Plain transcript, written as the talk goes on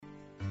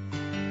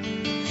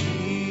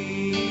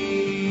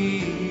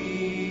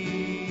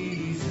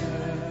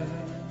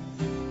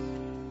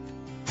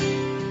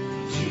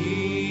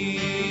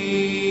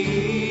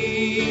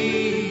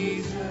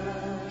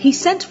He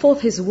sent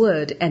forth his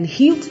word and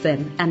healed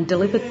them and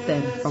delivered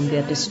them from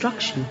their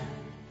destruction.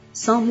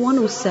 Psalm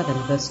 107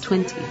 verse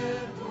 20.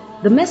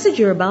 The message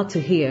you're about to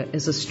hear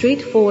is a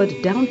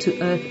straightforward,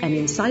 down-to-earth and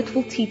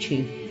insightful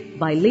teaching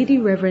by Lady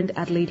Reverend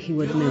Adelaide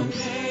Heward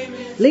Mills.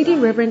 Lady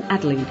Reverend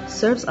Adelaide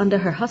serves under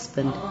her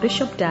husband,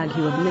 Bishop Dag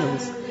Heward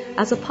Mills,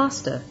 as a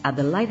pastor at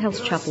the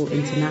Lighthouse Chapel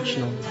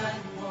International.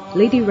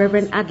 Lady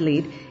Reverend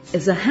Adelaide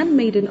is a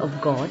handmaiden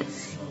of God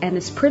and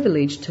is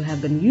privileged to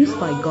have been used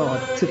by God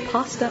to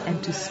pastor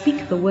and to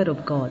speak the word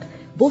of God,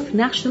 both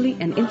nationally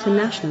and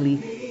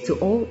internationally, to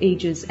all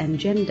ages and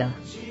gender.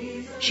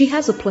 She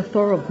has a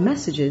plethora of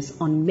messages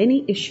on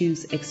many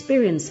issues,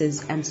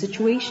 experiences, and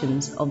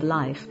situations of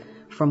life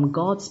from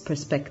God's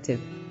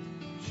perspective.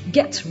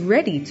 Get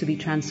ready to be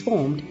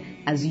transformed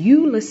as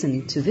you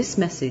listen to this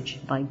message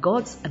by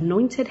God's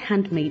anointed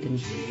handmaiden,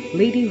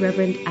 Lady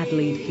Reverend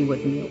Adelaide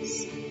Heward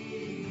Mills.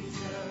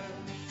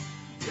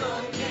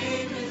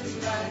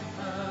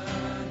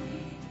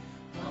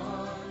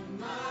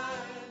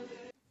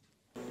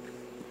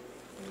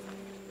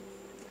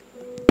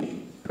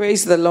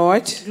 Praise the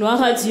Lord.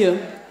 Gloire à Dieu.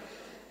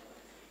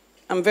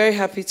 I'm very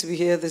happy to be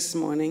here this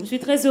morning. Je suis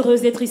très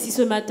heureuse d'être ici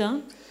ce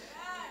matin.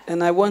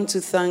 And I want to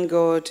thank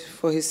God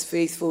for His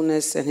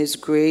faithfulness and His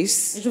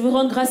grace. Et je veux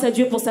rendre grâce à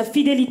Dieu pour sa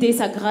fidélité et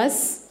sa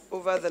grâce.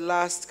 Over the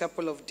last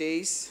couple of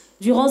days,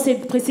 Durant ces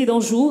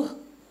précédents jours,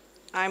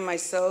 I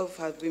myself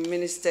have been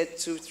ministered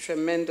to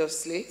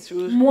tremendously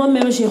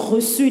moi-même j'ai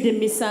reçu des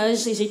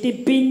messages et j'ai été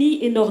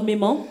bénie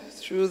énormément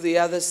through the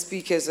other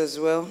speakers as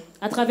well.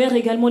 à travers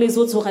également les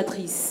autres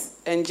oratrices.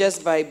 And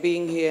just by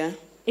being here,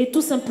 Et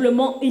tout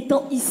simplement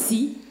étant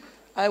ici,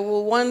 I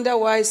will wonder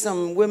why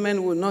some women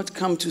will not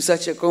come to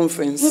such a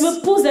conference. je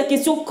me pose la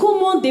question,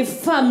 comment des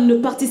femmes ne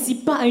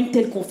participent pas à une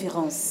telle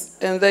conférence?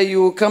 And that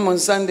you will come on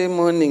Sunday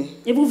morning.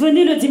 Et vous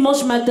venez le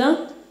dimanche matin,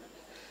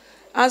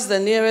 Ask the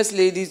nearest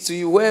lady to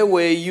you, where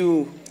were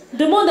you?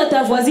 demande à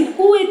ta voisine,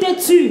 où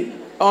étais-tu?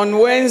 On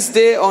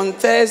Wednesday, on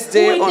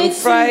Thursday, Où on étais-tu?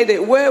 Friday,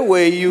 where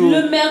were you?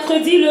 Le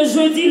mercredi, le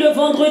jeudi, le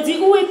vendredi,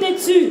 où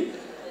étais-tu?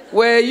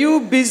 Were you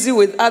busy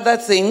with other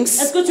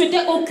things? Est-ce que tu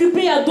étais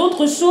occupé à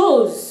d'autres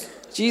choses?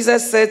 Jesus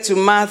said to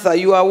Martha,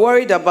 you are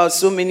worried about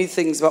so many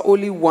things, but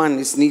only one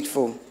is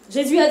needful.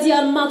 Jésus a dit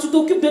à Marthe, tu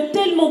t'occupes de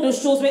tellement de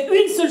choses, mais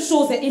une seule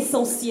chose est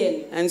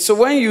essentielle. And so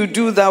when you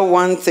do that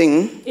one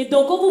thing, Et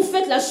donc, quand vous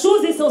faites la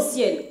chose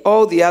essentielle,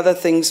 all the other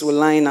things will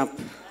line up.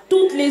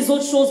 toutes les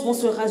autres choses vont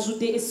se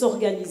rajouter et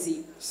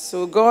s'organiser.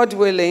 So God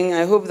willing,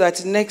 I hope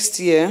that next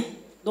year,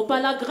 Donc, par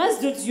la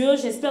grâce de Dieu,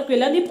 j'espère que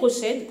l'année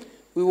prochaine,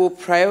 we will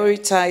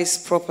prioritize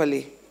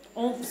properly.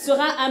 on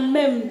sera à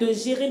même de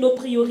gérer nos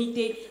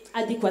priorités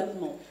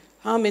adéquatement.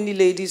 How many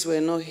ladies were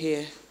not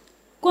here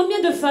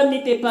Combien de femmes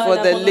n'étaient pas for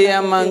là the pendant la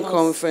Learman conférence?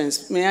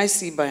 conference? May I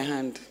see by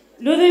hand?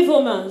 Levez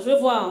vos mains, je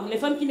vois les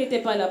femmes qui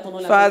n'étaient pas là pendant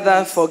la Father,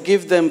 conférence.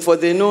 forgive them, for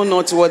they know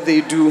not what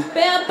they do.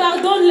 Père,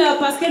 pardonne-leur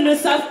parce qu'elles ne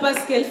savent pas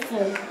ce qu'elles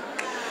font.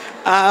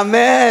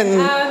 Amen.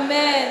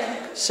 Amen.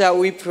 Shall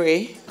we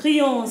pray?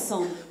 Prions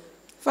ensemble.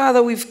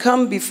 Father, we've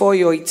come before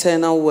your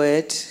eternal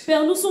word,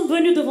 Père, nous sommes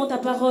venus devant ta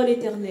parole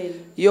éternelle.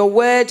 your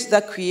word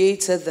that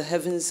created the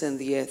heavens and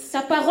the earth.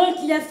 Ta parole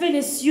qui a fait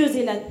les cieux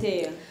et la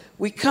terre.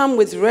 We come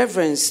with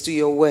reverence to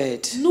your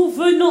word, Nous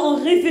venons en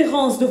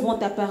révérence devant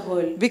ta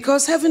parole.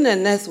 because heaven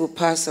and earth will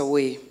pass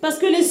away, Parce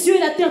que les cieux et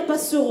la terre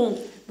passeront,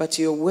 but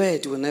your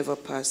word will never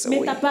pass mais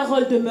away. ta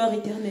parole demeure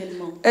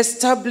éternellement.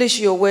 Establish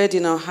your word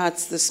in our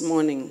hearts this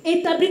morning.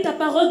 Établis ta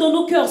parole dans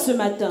nos cœurs ce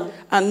matin.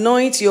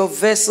 Anoint your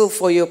vessel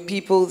for your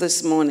people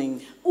this morning.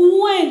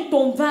 Oigne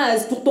ton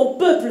vase pour ton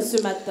peuple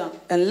ce matin.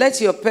 And let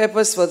your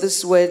purpose for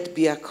this word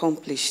be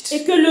accomplished.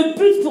 Et que le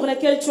but pour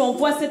lequel tu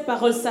envoies cette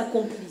parole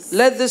s'accomplisse.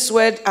 Let this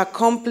word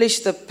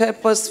accomplish the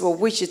purpose for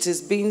which it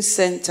is being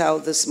sent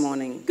out this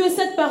morning. Que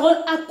cette parole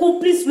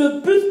accomplisse le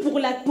but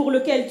pour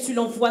lequel tu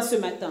l'envoies ce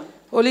matin.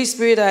 Holy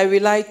Spirit, I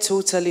rely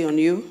totally on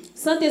you.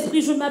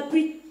 Saint-Esprit, je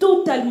m'appuie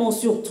totalement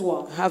sur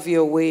toi. Have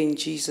your way in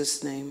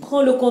Jesus' name.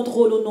 Prends le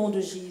contrôle au nom de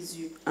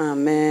Jésus.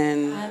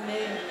 Amen.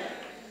 Amen.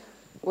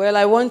 Well,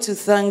 I want to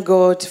thank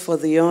God for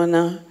the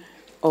honor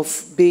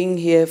of being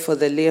here for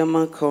the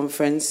Learman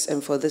conference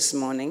and for this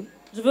morning.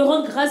 Je veux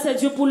rendre grâce à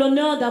Dieu pour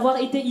l'honneur d'avoir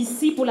été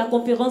ici pour la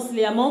conférence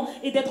Léaman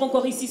et d'être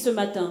encore ici ce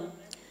matin.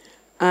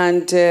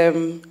 And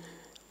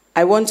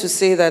I want to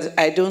say that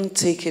I don't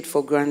take it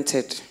for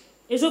granted.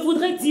 Et je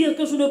voudrais dire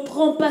que je ne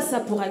prends pas ça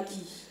pour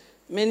acquis.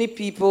 Many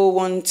people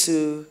want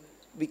to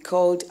be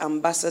called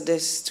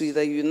ambassadors to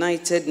the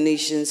United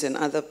Nations and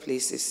other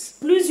places.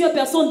 Plusieurs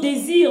personnes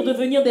désirent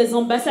devenir des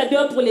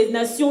ambassadeurs pour les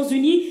Nations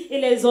Unies et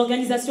les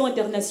organisations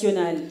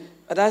internationales.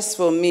 But as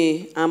for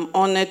me, I'm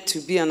honored to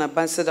be an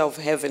ambassador of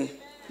heaven.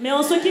 Mais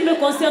en ce qui me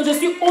concerne, je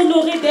suis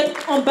honorée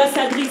d'être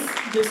ambassadrice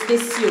des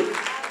cieux.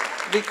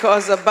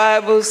 Because the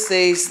Bible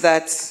says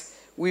that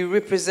we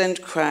represent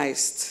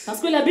Christ. Parce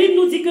que la Bible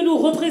nous dit que nous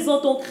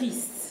représentons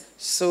Christ.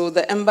 So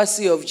the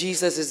embassy of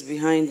Jesus is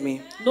behind me.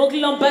 Donc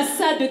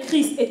l'ambassade de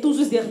Christ est tout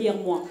juste derrière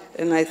moi.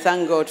 And I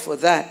thank God for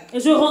that. Et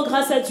je rends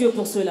grâce à Dieu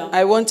pour cela.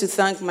 I want to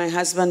thank my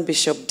husband,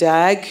 Bishop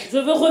Dag, Je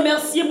veux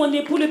remercier mon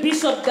époux, le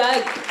Bishop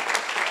Dag,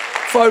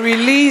 for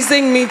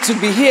releasing me to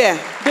be here.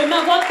 de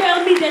m'avoir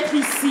permis d'être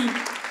ici.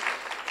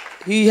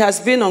 He has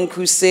been on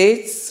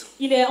crusades,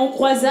 Il est en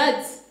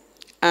croisade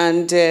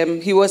and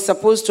he was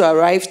supposed to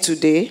arrive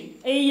today.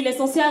 et il est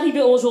censé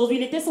arriver aujourd'hui.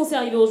 Il était censé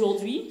arriver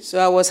aujourd'hui. So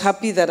I was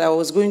happy that I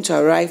was going to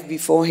arrive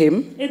before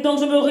him. Et donc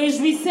je me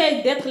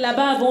réjouissais d'être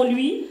là-bas avant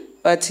lui.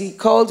 But he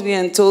called me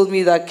and told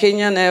me that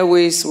Kenyan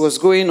Airways was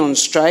going on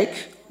strike.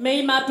 Mais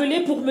il m'a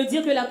appelé pour me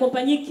dire que la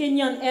compagnie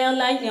Kenyan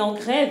Airlines est en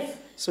grève.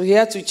 So he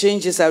had to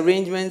change his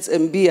arrangements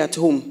and be at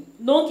home.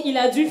 Donc il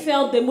a dû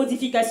faire des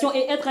modifications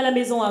et être à la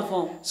maison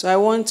avant. So I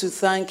want to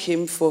thank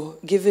him for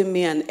giving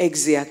me an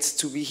exit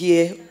to be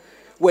here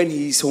when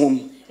he's home.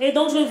 Et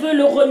donc je veux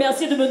le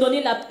remercier de me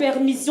donner la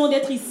permission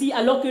d'être ici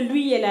alors que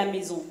lui est à la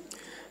maison.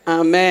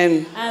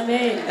 Amen.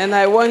 Amen. And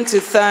I want to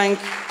thank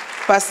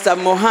Pastor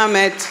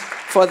Mohammed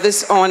for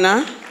this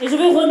honor. Et je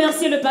veux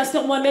remercier le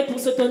pasteur Mohamed pour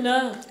cet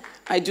honneur.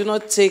 I do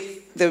not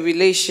take the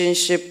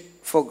relationship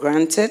for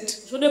granted.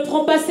 Je ne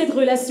prends pas cette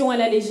relation à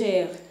la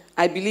légère.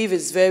 I believe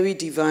it's very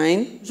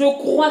divine. Je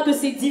crois que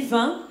c'est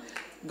divin.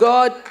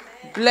 God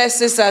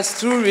blesses us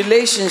through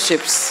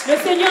relationships. Le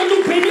Seigneur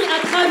nous bénit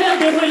à travers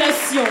des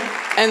relations.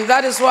 And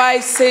that is why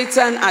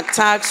Satan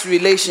attacks Et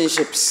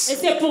relationships.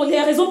 c'est pour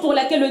les raisons pour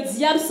lesquelles le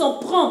diable s'en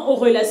prend aux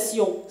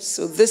relations.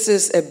 So this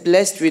is a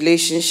blessed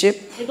relationship,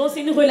 Et donc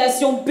c'est une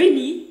relation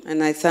bénie.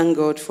 and I thank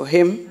God for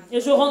him Et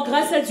je rends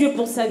grâce à Dieu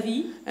pour sa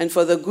vie and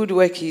for the good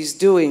work he's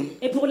doing.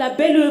 et pour la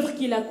belle œuvre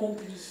qu'il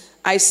accomplit.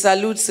 I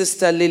salute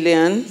Sister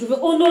Lillian. Je veux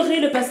honorer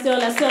le pasteur,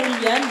 la sœur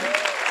Liliane.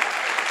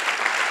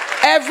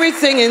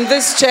 Everything in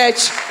this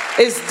church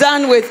is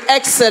done with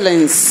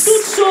excellence.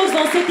 Toute chose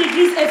dans cette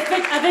église est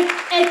faite avec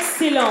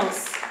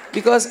excellence.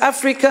 Because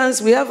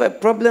Africans, we have a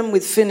problem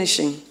with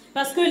finishing.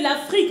 Parce que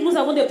l'Afrique, nous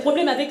avons des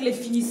problèmes avec les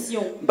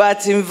finitions.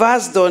 But in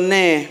Vas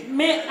Donner,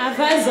 Mais à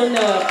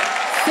Vaz-Honneur,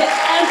 c'est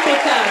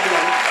impeccable.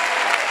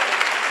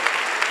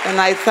 and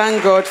I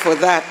thank God for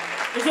that.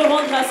 Et je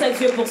rends grâce à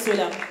Dieu pour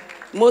cela.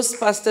 Most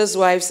pastors'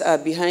 wives are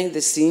behind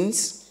the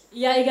scenes.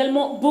 Il y a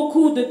également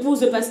beaucoup d'épouses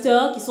de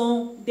pasteurs qui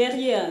sont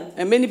derrière.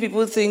 And many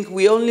people think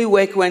we only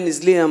work when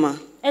it's Liama.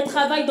 Elles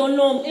travaillent dans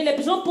l'ombre et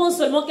les gens pensent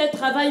seulement qu'elles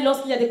travaillent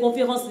lorsqu'il y a des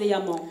conférences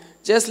léamment.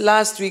 Just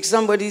last week,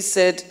 somebody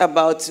said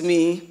about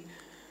me,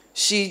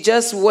 she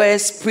just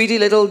wears pretty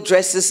little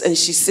dresses and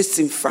she sits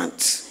in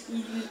front.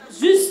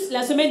 Juste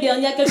la semaine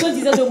dernière, quelqu'un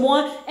disait de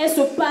moi, elle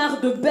se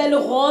part de belles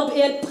robes et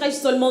elle prêche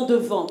seulement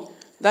devant.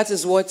 That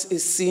is what is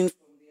seen from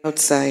the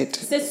outside.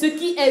 C'est ce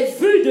qui est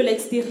vu de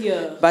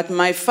l'extérieur. But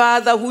my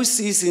Father who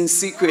sees in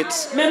secret.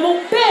 Mais mon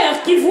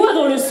Père qui voit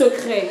dans le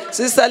secret.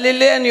 Sister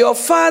Lillian, your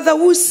Father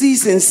who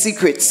sees in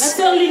secret Ma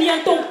sœur Liliane,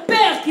 ton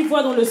Père qui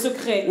voit dans le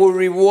secret will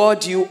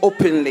reward you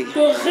openly. te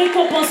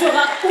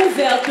récompensera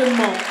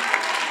ouvertement.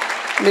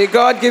 May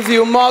God give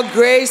you more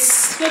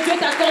grace, Que Dieu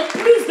t'accorde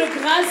plus de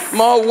grâce,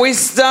 more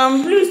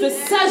wisdom. plus de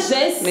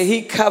sagesse, May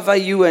He cover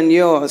you and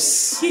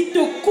yours. qui te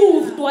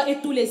couvre, toi et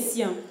tous les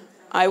siens.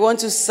 I want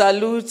to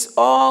salute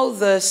all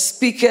the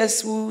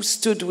speakers who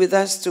stood with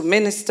us to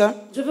minister.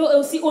 Je veux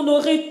aussi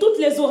honorer toutes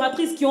les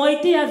oratrices qui ont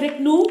été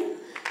avec nous.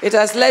 It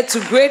has led to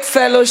great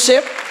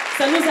fellowship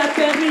Ça nous a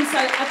permis, ça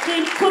a créé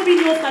une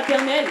communion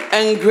fraternelle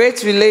and great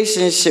et ça a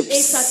relationships.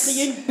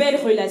 créé une belle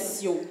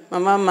relation.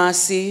 Mama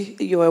Mercy,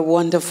 you're a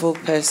wonderful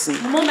person.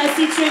 Maman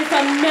Massi, tu es une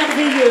femme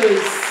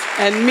merveilleuse.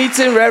 And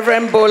meeting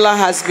Reverend Bola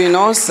has been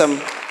awesome.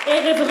 Et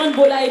Révérende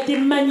Bola a été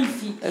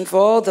magnifique. And for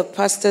all the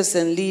pastors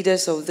and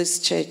leaders of this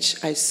church,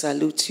 I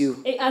salute you.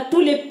 Et à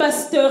tous les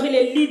pasteurs et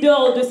les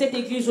leaders de cette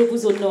église, je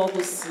vous honore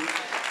aussi.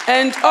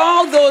 And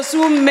all those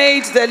who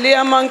made the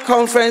Learman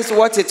Conference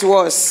what it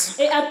was.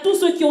 Et à tous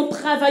ceux qui ont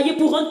travaillé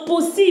pour rendre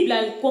possible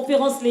la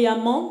conférence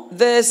Léamant,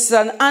 There's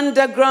an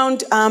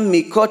underground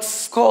army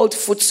called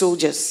Foot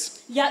Soldiers.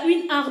 il y a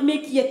une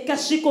armée qui est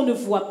cachée qu'on ne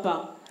voit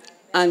pas.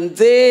 And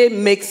they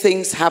make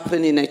things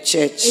happen in a Et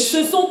church.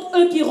 ce sont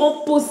eux qui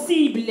rendent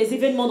possible les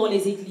événements dans les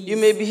You églises.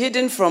 may be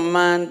hidden from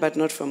man, but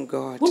not from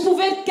God. Vous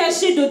pouvez être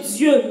caché de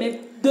Dieu,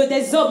 mais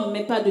des hommes,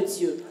 mais pas de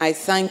Dieu. I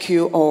thank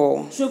you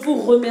all. Je vous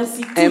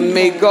remercie tout And le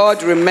may monde.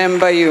 God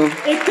remember you.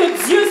 Et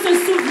que Dieu se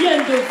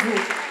souvienne de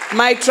vous.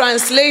 My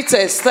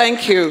translators,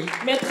 thank you.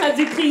 Mes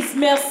traductrices,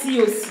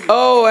 merci aussi.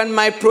 Oh, and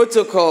my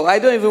protocol. I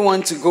don't even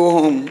want to go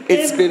home.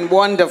 It's been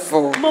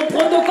wonderful. Mon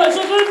protocole, je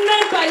ne veux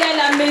même pas aller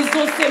à la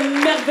maison, c'est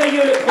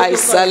merveilleux le I protocole.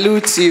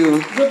 salute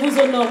you. Je vous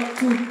honore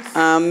tous.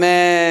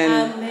 Amen.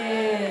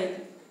 Amen.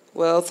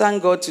 Well,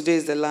 thank God today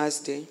is the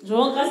last day. Je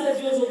rends grâce à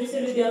Dieu aujourd'hui, c'est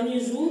le dernier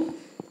jour.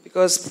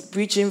 Because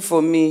preaching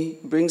for me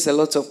brings a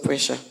lot of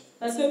pressure.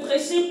 Parce que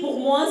prêcher pour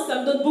moi, ça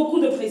me donne beaucoup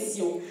de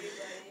pression.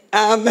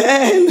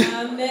 Amen.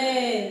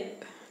 Amen.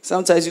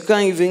 Sometimes you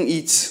can't even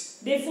eat.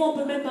 Des fois, on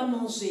ne peut même pas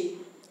manger.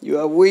 You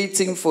are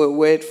waiting for a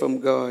word from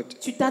God.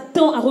 Tu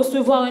t'attends à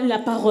recevoir la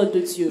parole de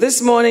Dieu.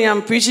 This morning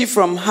I'm preaching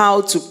from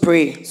how to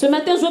pray. Ce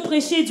matin, je veux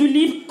prêcher du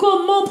livre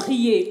Comment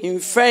prier. In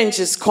French,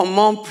 it's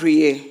comment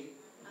prier.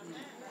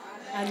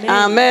 Amen.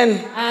 Amen.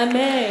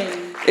 Amen.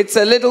 It's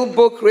a little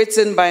book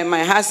written by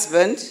my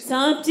husband, C'est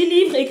un petit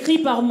livre écrit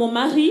par mon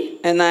mari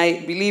and I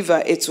believe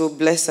that it will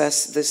bless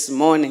us this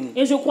morning.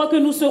 et je crois que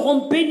nous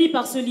serons bénis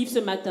par ce livre ce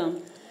matin.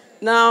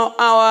 Now,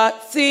 our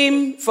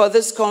theme for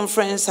this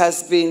conference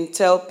has been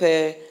Tel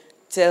Père,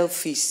 Tel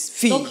Fils,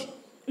 Donc, Fille.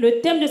 le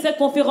thème de cette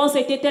conférence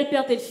a été tel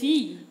père, telle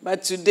fille.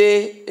 But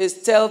today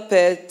is Tel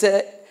Père,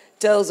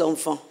 Tels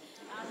Enfants.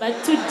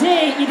 But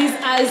today it is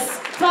as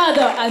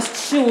father,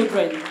 as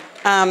children.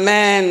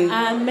 Amen.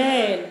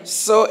 Amen.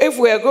 So if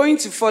we are going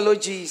to follow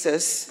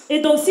Jesus, Et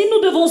donc, si nous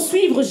devons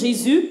suivre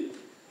Jésus,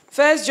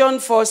 1 John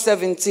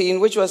 4:17,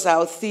 which was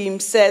our theme,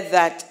 said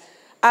that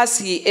as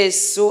he is,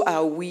 so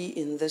are we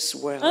in this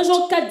 1 world.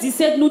 Jean 4,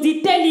 17 nous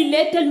dit tel il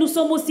est, tel nous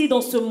sommes aussi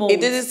dans ce monde. It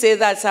didn't say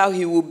that's how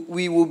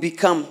we will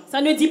become.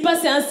 Ça ne dit pas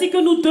c'est ainsi que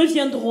nous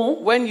deviendrons.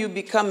 When you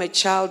become a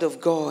child of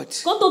God,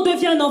 Quand on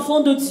devient un enfant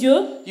de Dieu,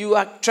 you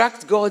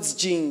attract God's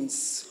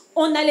genes.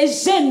 on a les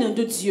gènes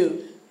de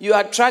Dieu. You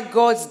attract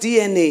God's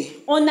DNA.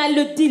 On a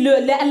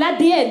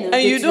l'ADN And de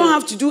you Dieu. don't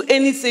have to do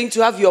anything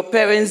to have your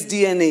parents'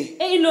 DNA.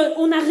 Et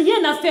on n'a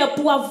rien à faire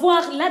pour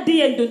avoir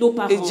l'ADN de nos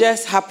parents. It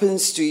just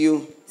happens to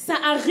you. Ça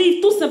arrive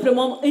tout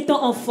simplement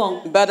étant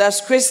enfant. But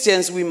as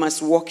Christians, we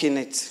must walk in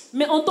it.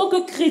 Mais en tant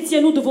que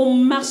chrétiens, nous devons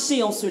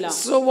marcher en cela.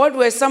 So what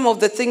were some of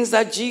the things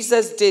that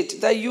Jesus did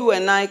that you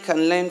and I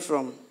can learn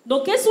from?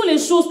 Donc, quelles sont les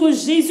choses que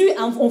Jésus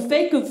a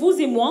fait que vous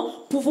et moi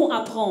pouvons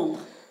apprendre?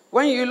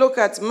 When you look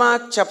at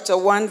Mark chapter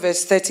 1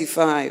 verse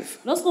 35,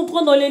 Lorsqu'on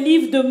prend dans le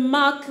livre de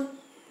Marc,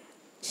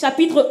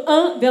 chapitre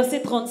 1, verset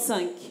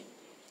 35.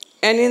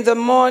 and in the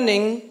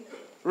morning,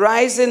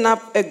 rising up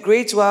a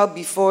great while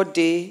before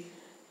day,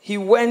 he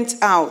went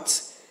out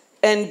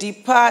and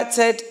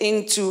departed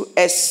into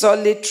a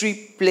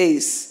solitary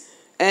place,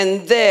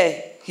 and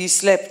there he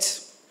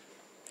slept.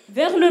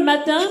 Vers le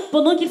matin,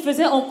 pendant qu'il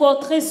faisait encore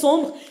très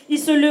sombre, il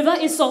se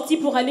leva et sortit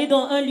pour aller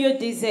dans un lieu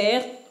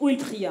désert où il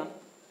pria.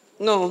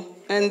 No,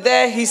 and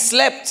there he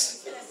slept.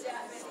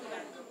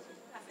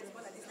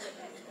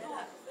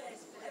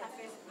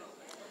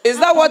 Is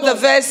that what the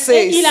verse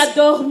Et il a says?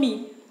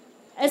 dormi.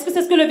 Est-ce que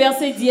c'est ce que le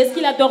verset dit? Est-ce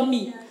qu'il a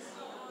dormi?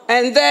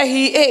 And there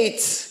he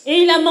ate. Et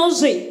il a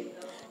mangé.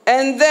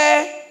 And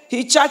there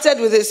he chatted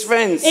with his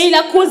friends. Et il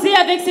a causé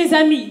avec ses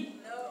amis.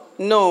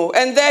 No,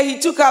 and there he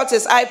took out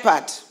his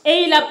iPad.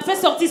 Et il a fait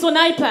sortir son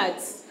iPad.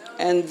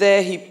 And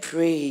there he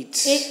prayed.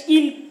 Et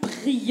il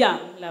pria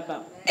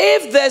là-bas.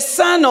 If the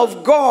Son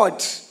of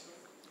God,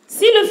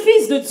 Si le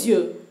Fils de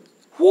Dieu,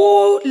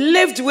 who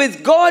lived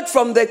with God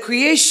from the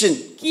creation,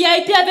 qui a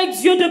été avec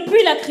Dieu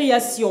depuis la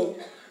création,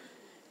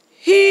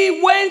 he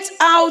went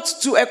out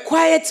to a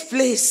quiet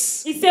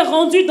place il s'est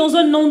rendu dans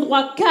un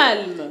endroit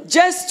calme,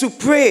 just to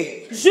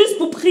pray, juste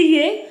pour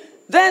prier.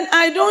 then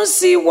I don't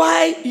see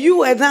why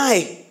you and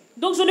I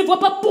Donc je ne vois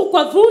pas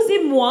pourquoi vous et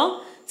moi,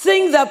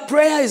 think that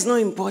prayer is not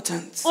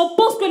important on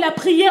pense que la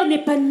prière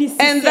n'est pas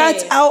and that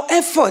nécessaire our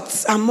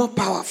efforts are more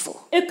powerful.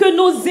 et que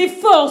nos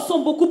efforts sont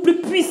beaucoup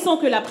plus puissants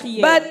que la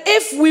prière. But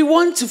if we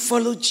want to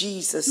follow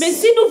Jesus, Mais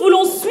si nous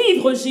voulons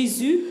suivre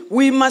Jésus,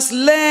 we must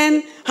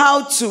learn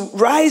how to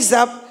rise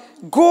up,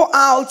 go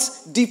out,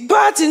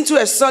 depart into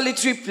a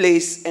solitary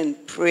place and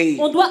pray.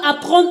 on doit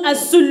apprendre à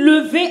se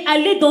lever,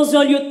 aller dans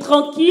un lieu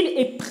tranquille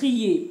et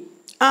prier.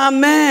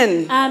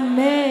 Amen.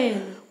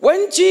 Amen.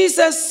 When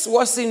Jesus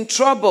was in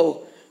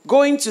trouble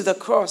going to the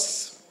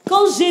cross,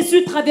 Quand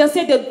Jésus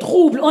traversait des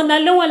troubles en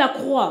allant à la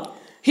croix,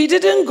 he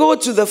didn't go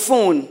to the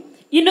phone.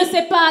 il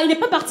n'est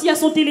pas parti à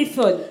son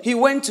téléphone. He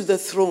went to the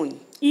throne.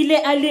 Il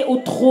est allé au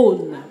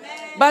trône.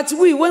 But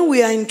when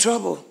we are in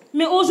trouble,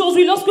 Mais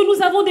aujourd'hui, lorsque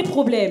nous avons des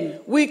problèmes,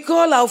 we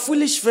call our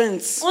foolish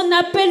friends on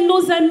appelle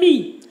nos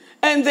amis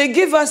and they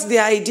give us the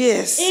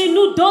ideas. et ils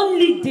nous donnent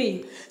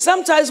l'idée.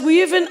 Sometimes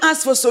we even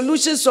ask for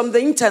solutions from the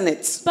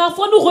internet.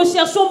 Parfois, nous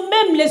recherchons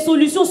même les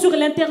solutions sur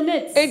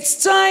l'Internet. It's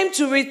time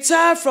to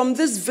retire from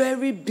this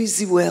very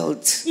busy world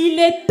Il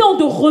est temps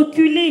de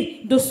reculer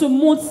de ce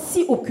monde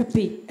si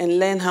occupé and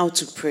learn how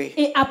to pray.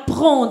 et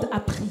apprendre à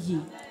prier.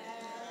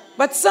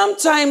 But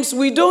sometimes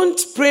we don't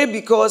pray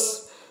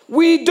because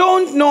we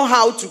don't know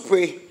how to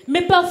pray.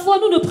 Mais parfois,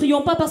 nous ne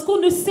prions pas parce qu'on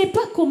ne sait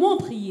pas comment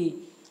prier.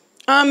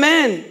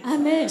 Amen.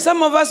 Amen.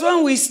 Some of us,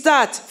 when we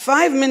start,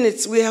 5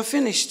 minutes, we are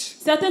finished.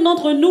 Certains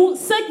d'entre nous,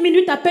 5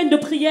 minutes à peine de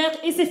prière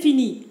et c'est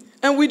fini.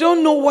 And we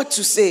don't know what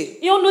to say.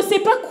 Et on ne sait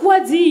pas quoi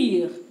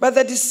dire. But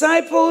the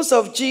disciples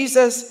of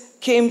Jesus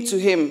came to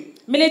him.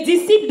 Mais les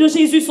disciples de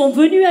Jésus sont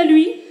venus à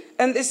lui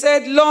And they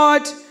said,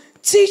 Lord,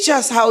 teach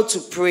us how to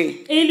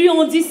pray. et lui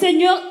ont dit,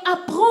 Seigneur,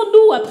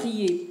 apprends-nous à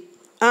prier.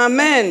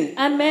 Amen.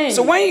 Amen.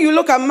 So when you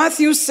look at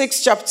Matthew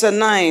 6, chapter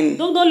 9,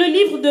 Donc dans le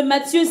livre de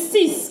Matthieu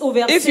 6 au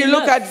if verset you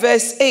look 9, at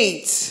verse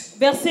 8,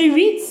 verset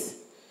 8,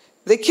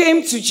 they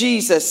came to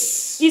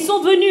Jesus, ils sont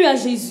venus à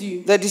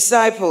Jésus, the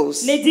disciples,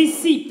 les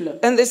disciples.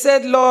 and they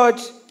said, Lord,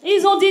 Et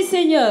ils ont dit,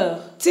 Seigneur,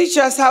 teach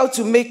us how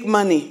to make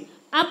money.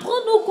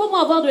 apprends-nous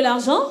comment avoir de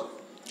l'argent.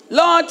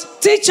 Lord,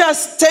 teach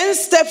us 10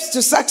 steps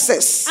to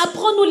success.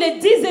 Apprends-nous les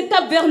 10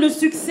 étapes vers le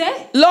succès.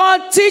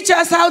 Lord, teach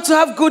us how to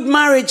have good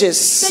marriages.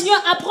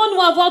 Seigneur, apprends-nous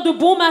à avoir de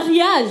bons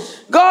mariages.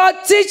 God,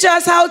 teach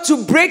us how to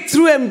break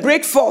through and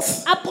break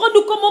forth.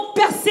 Apprends-nous comment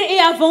percer et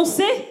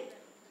avancer.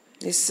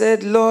 They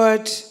said,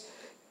 Lord,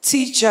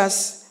 teach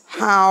us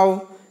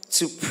how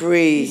to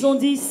pray. Ils ont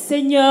dit,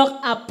 Seigneur,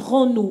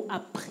 apprends-nous à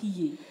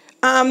prier.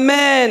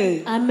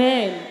 Amen.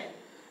 Amen.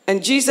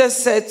 And Jesus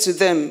said to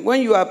them,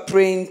 when you are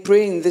praying,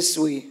 pray in this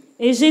way.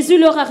 Et Jésus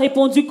leur a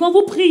répondu, quand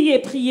vous priez,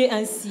 priez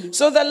ainsi.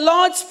 So the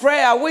Lord's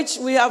Prayer, which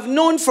we have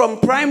known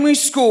from primary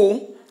school,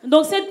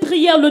 Donc cette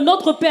prière, le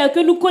Notre Père, que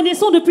nous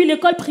connaissons depuis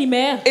l'école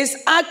primaire, is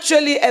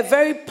actually a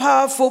very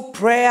powerful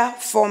prayer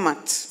format.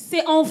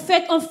 c'est en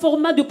fait un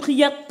format de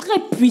prière très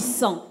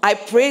puissant. I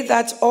pray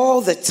that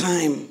all the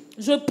time.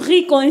 Je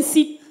prie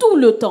ainsi tout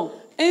le temps.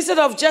 Instead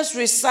of just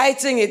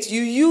reciting it,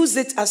 you use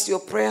it as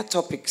your prayer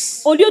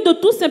topics. Au lieu de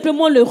tout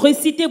simplement le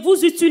réciter, vous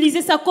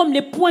utilisez ça comme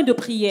les points de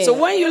prière. So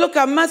when you look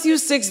at Matthew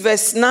 6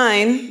 verse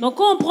 9, Donc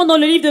quand on prend dans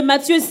le livre de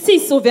Matthieu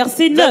 6 au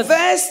verset the 9,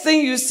 first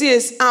thing you see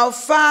is, Our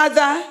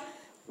Father,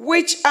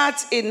 which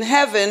art in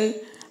heaven,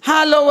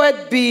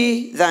 hallowed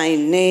be thy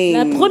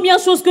la name. première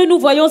chose que nous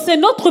voyons, c'est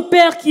notre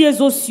Père qui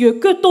est aux cieux,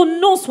 que ton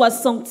nom soit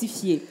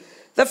sanctifié.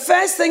 The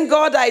first thing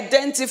God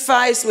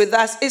identifies with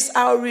us is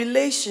our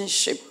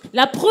relationship.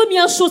 La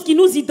première chose qui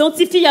nous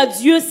identifie à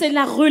Dieu, c'est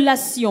la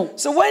relation.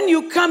 So when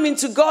you come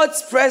into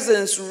God's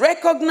presence,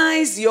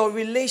 recognize your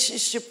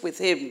relationship with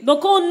Him.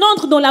 Donc quand on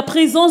entre dans la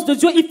présence de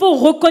Dieu, il faut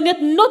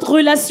reconnaître notre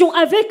relation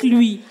avec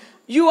lui.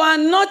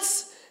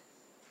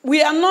 We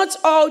are not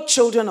all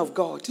children of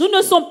God. Nous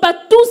ne sommes pas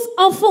tous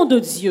enfants de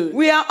Dieu.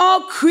 We are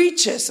all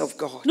creatures of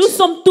God. Nous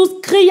sommes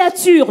tous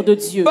créatures de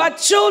Dieu. But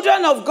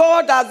children of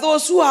God are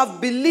those who have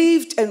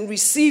believed and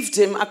received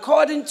Him,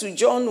 according to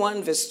John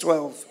 1 verse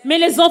 12. Mais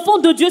les enfants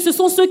de Dieu, ce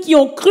sont ceux qui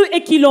ont cru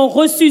et qui l'ont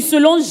reçu,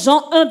 selon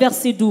Jean 1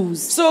 verset 12.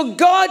 So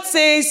God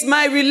says,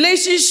 my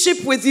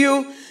relationship with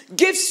you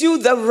gives you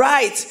the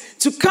right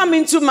to come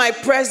into my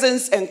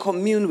presence and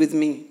commune with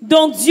me.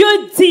 Donc Dieu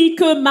dit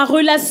que ma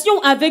relation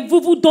avec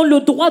vous vous donne le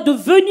droit de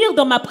venir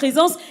dans ma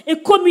présence et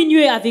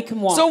communier avec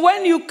moi. So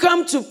when you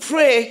come to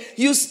pray,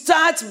 you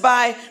start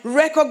by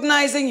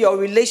recognizing your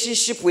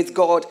relationship with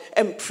God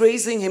and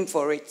praising Him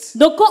for it.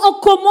 Donc quand on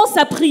commence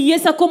à prier,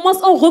 ça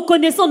commence en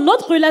reconnaissant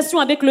notre relation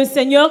avec le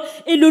Seigneur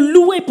et le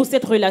louer pour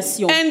cette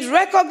relation. And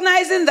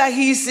recognizing that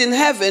He is in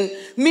heaven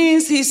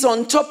means He's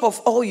on top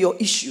of all your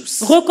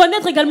issues.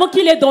 Reconnaître également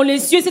qu'il est dans les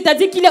cieux,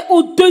 c'est-à-dire qu'il est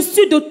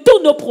au-dessus de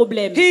tous nos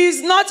problèmes. He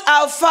is not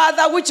our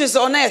Father which is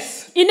on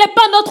earth. Il n'est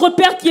pas notre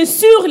Père qui est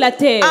sur la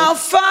terre. Our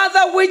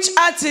Father which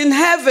art in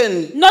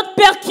heaven. Notre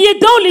Père qui est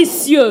dans les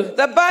cieux.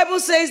 The Bible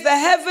says the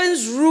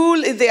heavens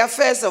rule in the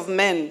affairs of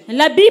men.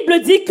 La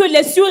Bible dit que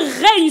les cieux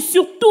règnent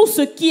sur tout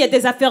ce qui est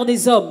des affaires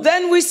des hommes.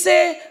 Then we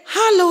say,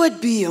 hallowed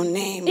be your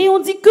name. Et on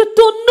dit que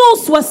ton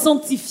nom soit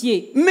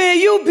sanctifié. May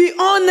you be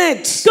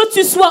honored. Que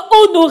tu sois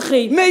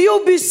honoré. May you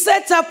be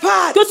set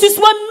apart. Que tu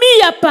sois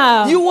mis à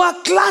part. You are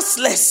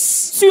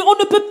classless. On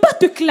ne peut pas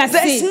te There's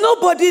classer.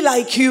 nobody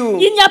like you.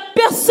 Il n'y a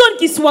personne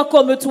qui soit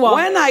comme toi.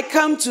 When I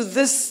come to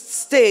this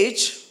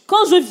stage,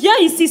 Quand je viens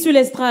ici sur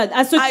l'estrade,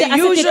 à cette I étape,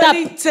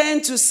 usually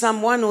turn to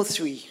Psalm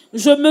 103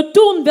 je me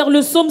tourne vers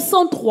le psaume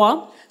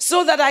 103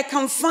 so that I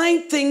can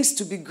find things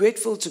to be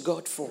grateful to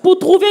God for. pour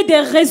trouver des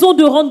raisons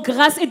de rendre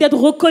grâce et d'être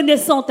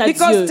reconnaissante à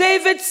Because Dieu.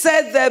 David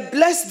said that,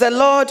 bless the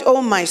Lord,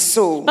 O my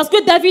soul, Parce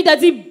que David a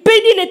dit,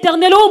 bénis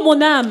l'Éternel, ô mon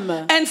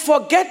âme, and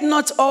forget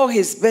not all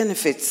his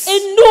benefits,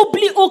 et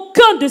n'oublie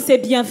aucun de ses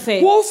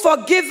bienfaits. who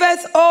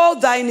forgiveth all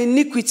thine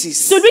iniquities.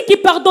 Celui qui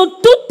pardonne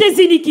toutes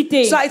tes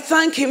iniquités. So I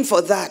thank him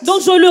for that.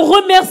 Donc je le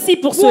remercie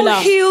pour Who cela.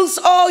 heals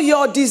all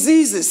your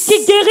diseases.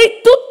 Qui guérit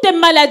toutes tes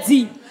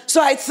maladies. So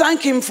I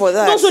thank him for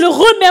Donc that. je le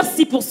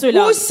remercie pour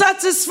cela. Who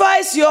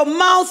satisfies your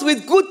mouth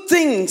with good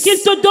things.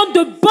 Qu'il te donne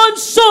de bonnes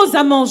choses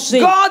à manger.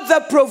 God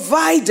the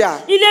provider.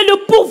 Il est le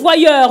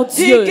pourvoyeur,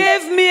 He Dieu.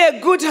 gave me a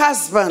good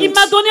husband. Il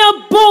m'a donné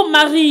un bon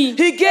mari.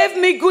 He gave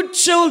me good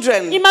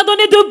children. Il m'a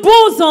donné de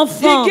bons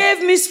enfants. He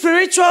gave me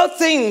spiritual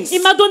things.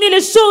 Il m'a donné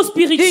les choses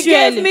He gave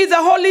spirituelles. me the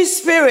Holy Il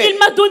Spirit.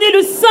 m'a donné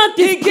le He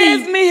Saint-Esprit.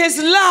 gave me his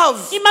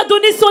love. Il m'a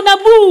donné son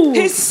amour.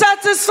 He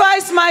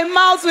satisfies my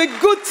mouth with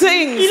good Il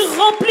things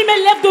remplit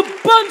mes lèvres de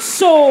bonnes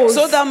choses.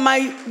 so that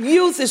my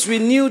youth is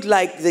renewed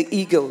like the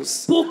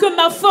eagles. Pour que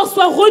ma force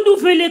soit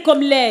renouvelée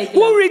comme l'aigle.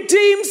 Who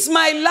redeems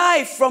my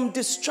life from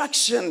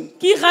destruction.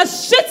 Qui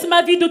rachète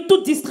ma vie de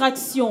toute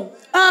distraction.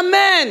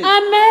 Amen.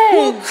 Amen.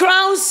 Who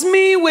crowns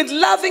me with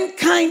loving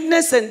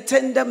kindness and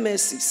tender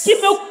mercies. Qui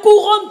me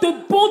couronne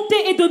de bonté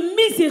et de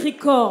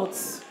miséricorde.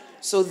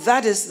 So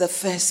that is the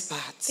first part.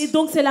 Et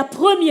donc c'est la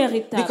première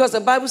étape. Because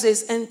the Bible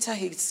says, enter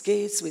his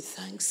gates with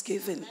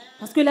thanksgiving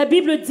Parce que la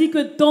Bible dit que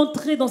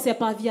d'entrer dans ses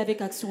parvis avec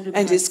action de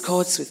and his grâce.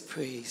 courts with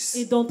praise.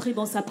 Et d'entrer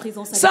dans sa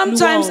présence avec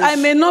Sometimes I louange.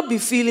 may not be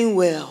feeling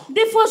well,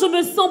 Des fois je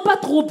me sens pas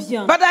trop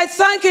bien. but I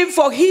thank him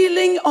for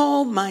healing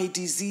all my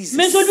diseases.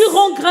 Mais je lui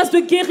rends grâce de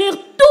guérir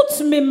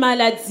toutes mes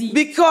maladies.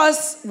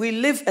 Because we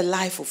live a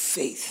life of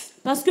faith.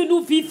 Parce que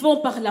nous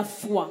vivons par la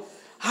foi.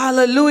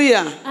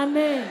 Hallelujah.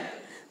 Amen.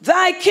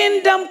 Thy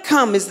kingdom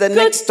come is the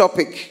next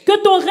topic. Que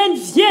ton règne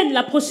vienne,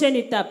 la prochaine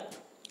étape.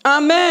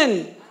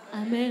 Amen.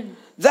 Amen.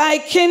 Thy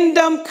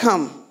kingdom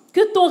come.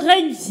 Que ton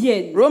règne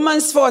vienne.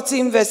 Romans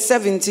 14 verse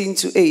 17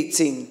 to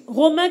 18.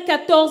 Romains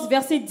 14,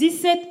 versets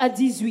 17 à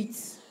 18.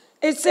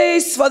 It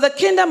says, for the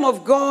kingdom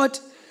of God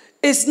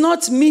is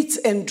not meat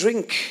and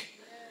drink,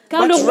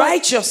 Car but le, roi-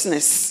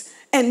 righteousness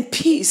and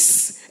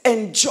peace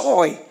and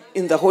joy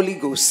in the Holy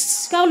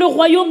Ghost. car le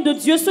royaume de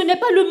Dieu, ce n'est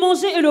pas le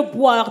manger et le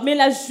boire, mais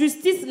la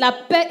justice, la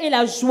paix et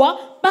la joie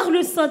par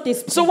le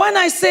Saint-Esprit. So when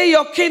I say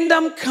your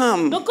kingdom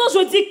come, Donc quand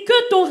je dis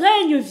que ton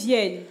règne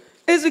vienne,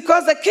 it's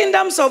because the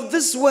kingdoms of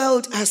this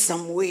world are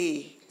some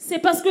way. c'est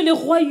parce que les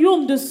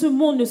royaumes de ce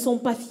monde ne sont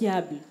pas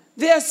fiables.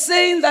 They are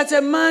saying that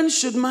a man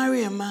should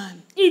marry a man.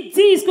 Ils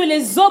disent que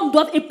les hommes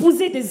doivent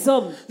épouser des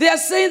hommes. They are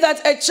saying that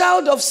a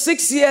child of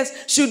 6 years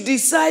should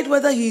decide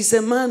whether he is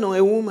a man or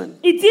a woman.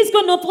 Ils disent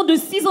qu'un enfant de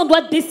 6 ans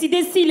doit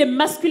décider s'il est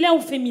masculin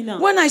ou féminin.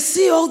 When I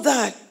see all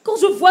that, Quand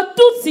je vois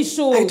toutes ces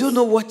choses, I don't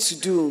know what to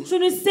do. je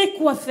ne sais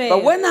quoi faire.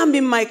 But when I'm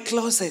in my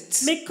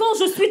closet, Mais quand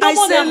je suis dans I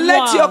mon say, let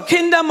your armoire,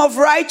 kingdom of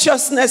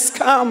righteousness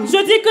come. je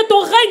dis que ton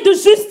règne de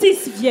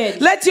justice vienne.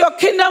 Let your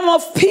kingdom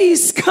of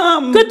peace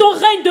come. Que ton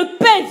règne de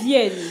paix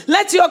vienne.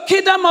 Let your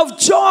kingdom of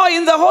joy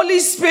in the Holy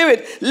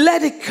Spirit,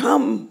 let it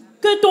come.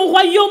 Que ton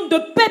royaume de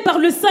paix par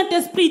le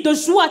Saint-Esprit, de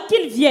joie,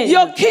 qu'il vienne.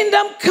 Your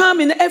kingdom come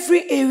in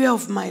every area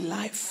of my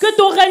life. Que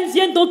ton règne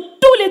vienne dans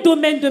tous les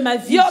domaines de ma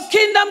vie. Your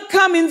kingdom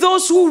come in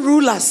those who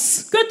rule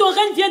us. Que ton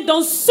règne vienne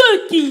dans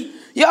ceux qui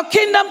Your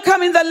kingdom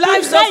come in the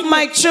lives of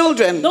my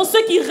children.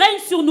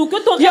 règnent sur nous. Que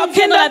ton Your règne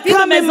vienne dans la kingdom vie de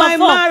come in mes my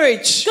enfants.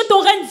 marriage. Que ton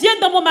règne vienne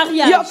dans mon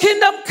mariage. Your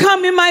kingdom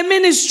come in my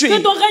ministry. Que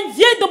ton règne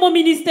vienne dans mon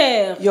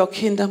ministère. Your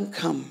kingdom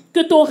come.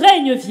 Que ton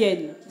règne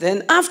vienne.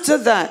 Then after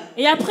that,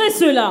 Et après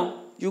cela,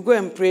 you go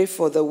and pray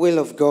for the will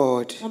of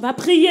God. on va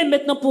prier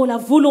maintenant pour la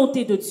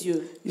volonté de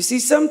Dieu. You see,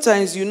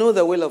 sometimes you know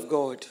the will of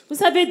God, Vous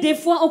savez, des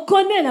fois, on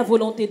connaît la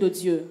volonté de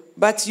Dieu.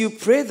 but you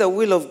pray the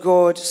will of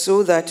God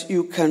so that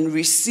you can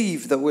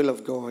receive the will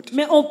of God.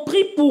 Mais on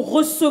prie pour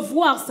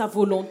recevoir sa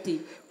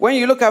volonté. When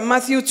you look at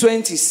Matthew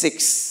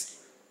 26,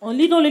 On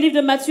lit dans le livre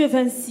de Matthieu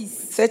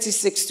 26,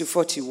 36 to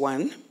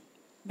 41,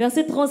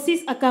 versets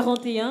 36 à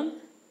 41.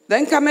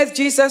 then cometh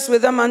Jesus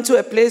with them unto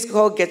a place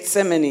called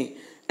Gethsemane,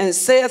 and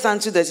saith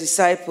unto the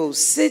disciples,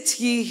 sit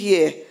ye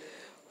here,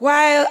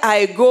 while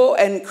I go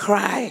and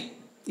cry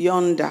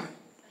yonder.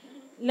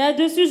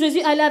 Là-dessus,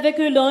 Jésus allait avec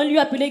eux dans un lieu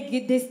appelé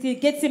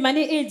Gethsemane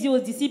et il dit aux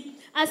disciples,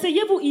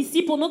 asseyez-vous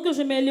ici pendant que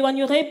je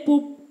m'éloignerai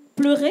pour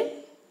pleurer.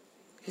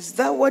 Is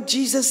that what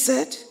Jesus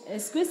said?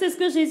 Est-ce que c'est ce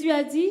que Jésus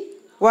a dit?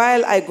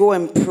 While I go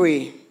and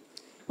pray.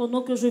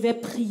 Pendant que je vais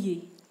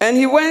prier. And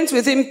he went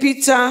with him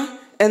Peter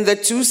and the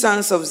two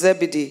sons of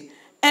Zebedee,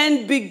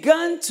 and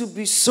began to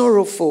be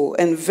sorrowful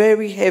and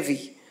very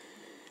heavy.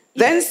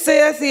 Then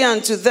saith he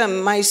unto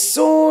them, my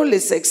soul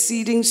is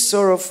exceeding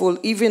sorrowful,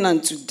 even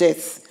unto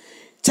death.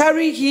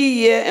 Tarry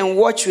ye here and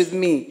watch with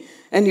me.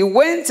 And he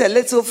went a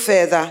little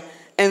further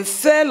and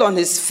fell on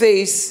his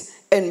face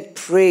and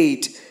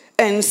prayed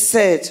and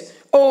said,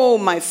 Oh,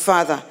 my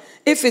Father,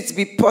 if it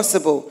be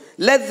possible,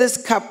 let this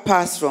cup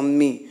pass from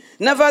me.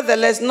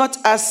 Nevertheless, not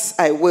as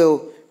I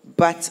will,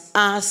 but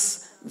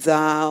as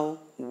thou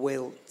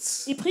wilt.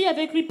 Il prit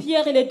avec lui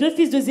Pierre et les deux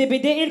fils de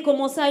Zébédée et il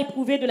commença à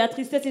éprouver de la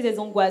tristesse et des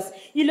angoisses.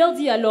 Il leur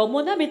dit alors,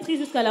 mon âme est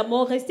triste jusqu'à la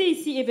mort, restez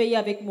ici éveillés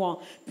avec moi.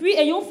 Puis,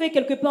 ayant fait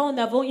quelques pas en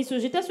avant, il se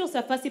jeta sur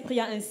sa face et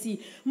pria ainsi,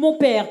 mon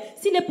Père,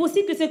 s'il est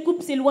possible que cette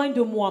coupe s'éloigne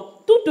de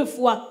moi,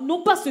 toutefois,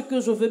 non pas ce que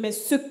je veux, mais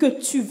ce que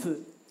tu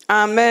veux.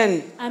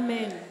 Amen.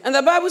 Amen. And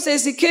the Bible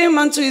says he came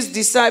unto his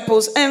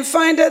disciples and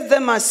findeth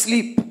them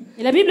asleep,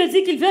 Et la Bible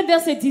dit qu'il vint vers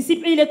ses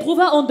disciples et il les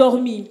trouva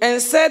endormis. and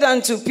said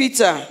unto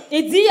Peter,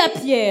 Et dit à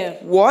Pierre,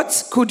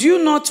 What? Could you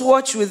not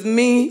watch with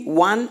me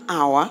 1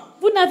 hour?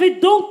 vous n'avez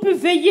donc pu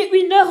veiller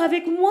 1 heure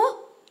avec moi?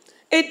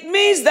 It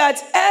means that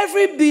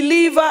every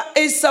believer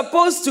is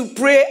supposed to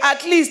pray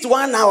at least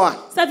 1 hour.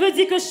 Ça veut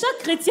dire que chaque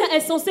chrétien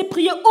est censé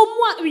prier au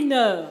moins 1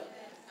 heure.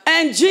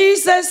 And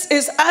Jesus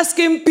is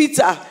asking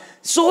Peter,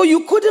 so you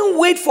couldn't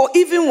wait for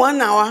even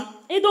 1 hour?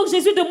 Et donc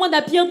Jésus demande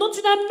à Pierre, donc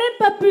tu n'as même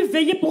pas pu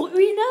veiller pour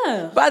 1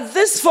 heure. But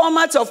this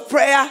format of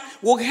prayer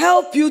will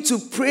help you to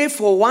pray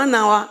for 1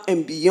 hour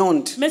and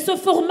beyond. Mais ce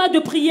format de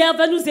prière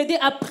va nous aider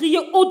à prier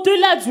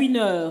au-delà d'1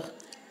 heure.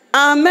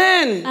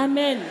 Amen.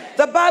 Amen.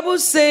 The Bible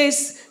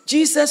says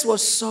Jesus was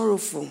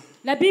sorrowful.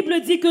 La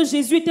Bible dit que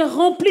Jésus était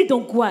rempli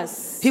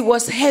d'angoisse. He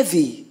was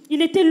heavy.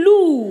 Il était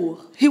lourd.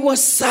 He was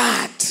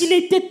sad. Il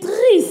était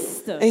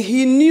triste. And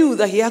he knew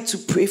that he had to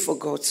pray for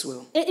God's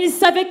will. Et il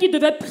savait qu'il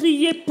devait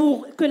prier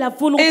pour que la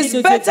volonté It's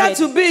de Dieu better vienne.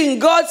 to be in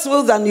God's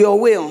will than your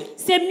will.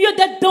 C'est mieux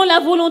d'être dans la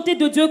volonté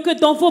de Dieu que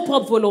dans vos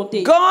propres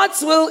volontés.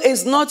 God's will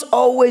is not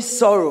always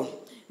sorrow.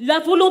 La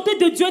volonté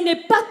de Dieu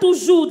n'est pas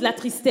toujours de la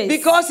tristesse.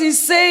 Because he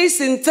says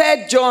in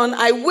 3 John,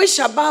 I wish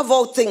above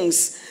all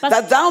things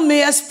that thou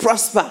mayest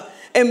prosper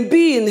and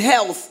be in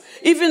health,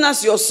 even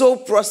as your soul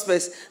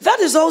prospers. That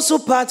is also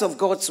part of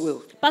God's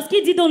will. Parce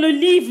qu'il dit dans le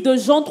livre de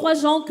Jean 3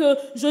 Jean que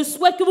je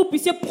souhaite que vous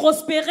puissiez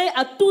prospérer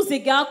à tous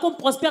égards comme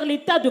prospère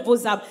l'état de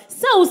vos âmes.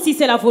 Ça aussi,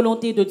 c'est la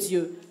volonté de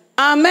Dieu.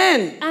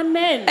 Amen.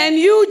 Amen. And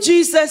you,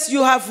 Jesus,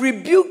 you have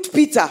rebuked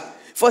Peter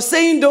for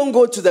saying don't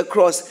go to the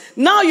cross.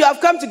 Now you have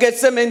come to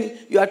Gethsemane,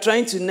 you are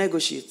trying to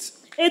negotiate.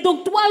 Et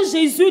donc toi,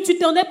 Jésus, tu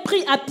t'en es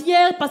pris à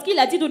Pierre parce qu'il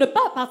a dit de ne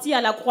pas partir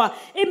à la croix.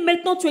 Et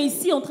maintenant, tu es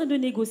ici en train de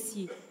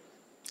négocier.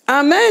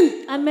 Amen.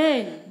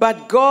 Amen.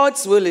 But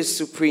God's will is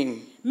supreme.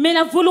 Mais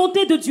la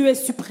volonté de Dieu est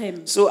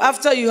suprême. So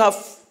after you have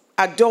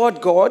adored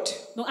God,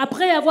 Donc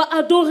après avoir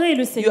adoré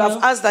le you Seigneur,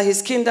 have asked that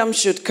his kingdom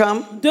should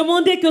come.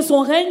 demandé que son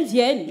règne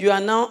vienne. You are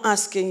now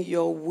asking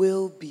your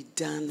will be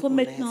done Il faut on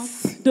maintenant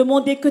earth.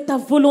 demander que ta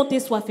volonté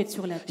soit faite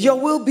sur la terre.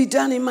 Your will be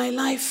done in my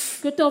life.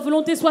 Que ta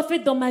volonté soit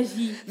faite dans ma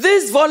vie.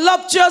 This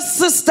voluptuous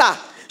sister,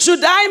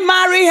 should I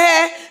marry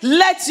her?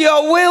 Let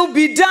your will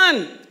be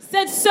done.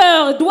 Cette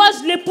sœur,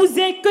 dois-je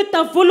l'épouser? Que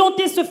ta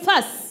volonté se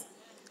fasse.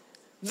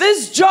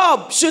 This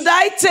job, should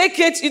I take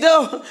it? You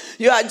know,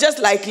 you are just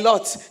like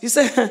Lot. You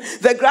say,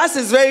 the grass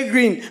is very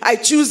green. I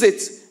choose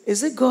it.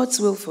 Is it God's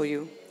will for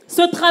you?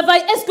 Ce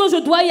travail, est-ce que je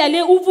dois y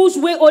aller ou vous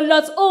jouez au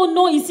lot? Oh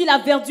non, ici la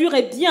verdure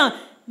est bien.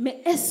 Mais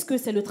est-ce que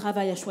c'est le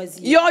travail à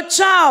choisir? Your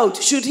child,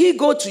 should he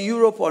go to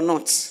Europe or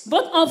not?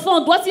 Votre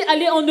enfant doit-il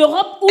aller en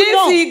Europe ou If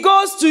non? he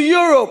goes to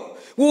Europe,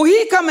 will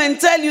he come and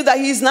tell you that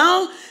he's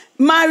now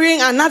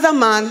marrying another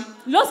man?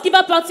 Lorsqu'il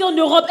va partir en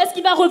Europe, est-ce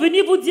qu'il va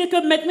revenir vous dire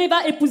que maintenant il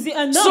va épouser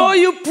un homme? So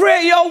you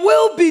pray, your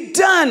will be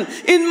done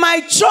in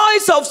my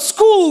choice of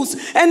schools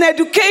and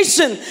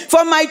education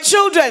for my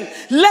children.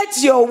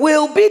 Let your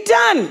will be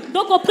done.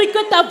 Donc on prie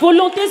que ta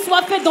volonté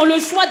soit faite dans le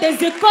choix des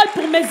écoles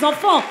pour mes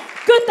enfants.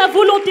 Que ta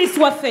volonté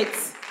soit faite.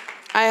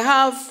 I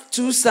have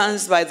 2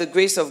 sons by the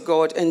grace of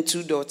God and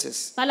 2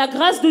 daughters. Par la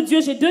grâce de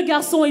Dieu, j'ai 2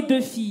 garçons et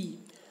 2 filles.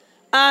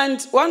 And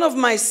one of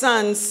my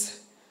sons,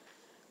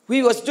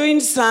 he was doing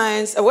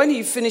science, and when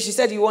he finished, he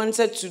said he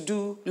wanted to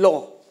do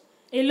law.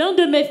 Et l'un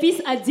de mes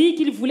fils a dit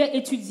qu'il voulait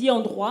étudier en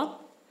droit.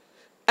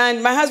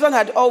 And my husband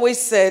had always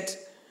said,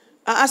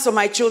 as for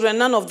my children,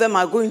 none of them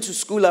are going to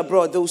school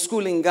abroad. They will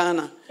school in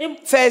Ghana.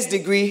 First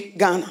degree,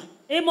 Ghana.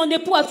 Et mon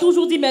époux a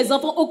toujours dit, mes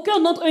enfants, aucun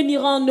d'entre eux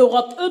n'ira en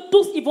Europe. Eux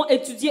tous, ils vont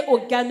étudier au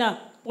Ghana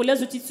pour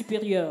les études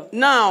supérieures.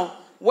 Now,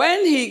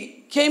 when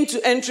he came to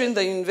entering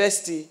the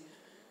university,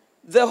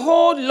 the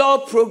whole law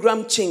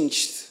program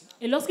changed.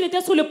 Et lorsqu'il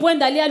était sur le point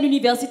d'aller à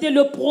l'université,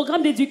 le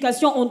programme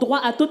d'éducation en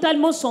droit a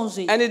totalement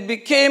changé. And it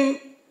became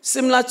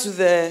similar to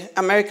the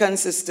American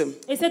system.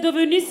 Et c'est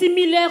devenu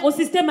similaire au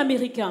système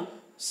américain.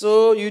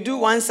 So you do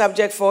one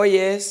subject 4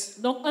 years,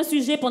 Donc un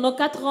sujet pendant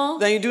 4 ans,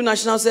 then you do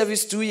national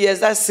service 2 years,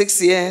 that's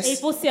 6 et il years.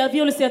 faut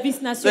servir le service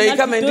So national you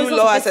come pour and 2 do ans,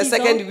 law ça as fait a 6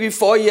 second ans. degree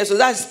 4 years, so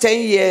that's 10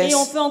 years. Et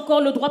on fait encore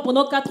le droit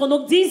pendant 4 ans,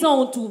 donc 10 ans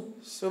en tout.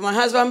 So my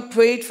husband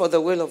prayed for the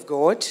will of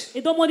God,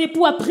 Et donc mon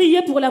époux a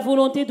prié pour la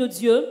volonté de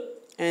Dieu.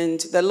 and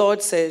the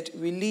Lord said,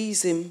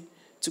 release him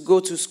to go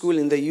to school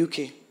in the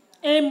UK.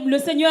 Et le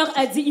Seigneur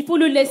a dit, il faut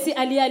le laisser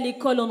aller à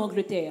l'école en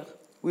Angleterre.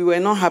 We were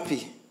not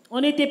happy. On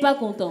n'était pas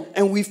contents.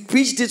 And we've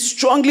preached it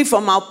strongly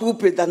from our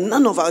pulpit that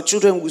none of our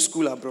children will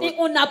school abroad. Et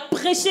on a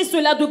prêché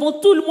cela devant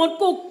tout le monde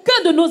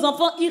qu'aucun de nos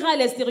enfants ira à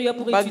l'extérieur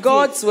pour But étudier.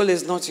 God's will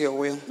is not your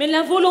will. Mais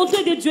la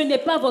volonté de Dieu n'est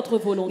pas votre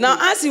volonté. Now,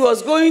 as he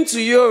was going to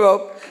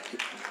Europe,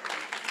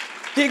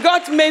 he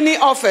got many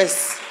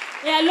offers.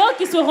 Et alors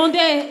qu'il se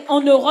rendait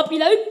en Europe,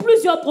 il a eu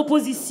plusieurs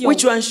propositions.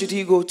 Which one should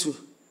he go to?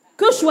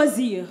 Que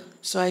choisir?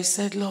 So I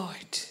said, Lord,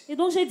 Et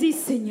donc j'ai dit,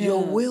 Seigneur,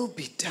 your will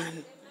be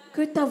done.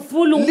 que ta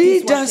volonté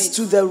Lead soit us faite.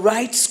 to the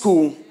right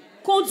school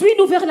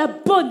Conduis-nous vers la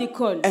bonne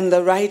école and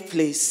the right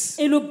place.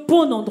 et le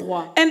bon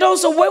endroit. And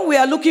also, when we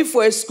are looking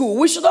for a school,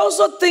 we should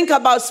also think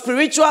about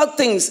spiritual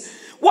things.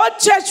 What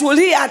church will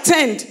he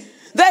attend?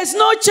 There is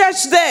no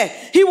church there.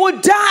 He will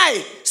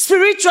die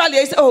spiritually.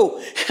 I say,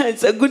 oh,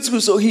 it's a good school,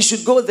 so he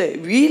should go there.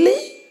 Really?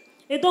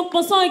 Et donc,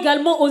 pensant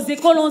également aux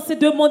écoles, on s'est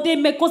demandé,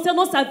 mais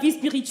concernant sa vie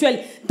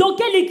spirituelle, dans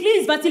quelle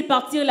église va-t-il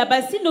partir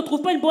là-bas? S'il ne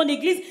trouve pas une bonne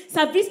église,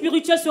 sa vie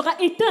spirituelle sera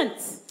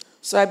éteinte.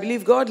 So I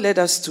believe God led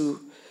us to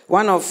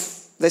one of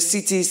the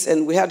cities,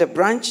 and we had a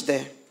branch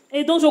there.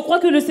 Et donc, je crois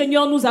que le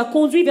Seigneur nous a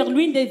conduits vers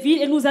l'une des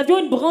villes et nous avions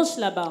une branche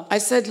là-bas. I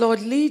said, Lord,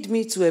 lead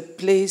me to a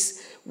place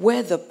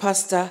where the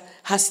pastor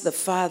has the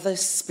father's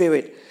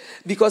spirit,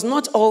 because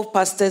not all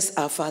pastors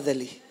are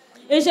fatherly.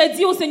 Et j'ai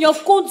dit au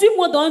Seigneur,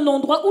 conduis-moi dans un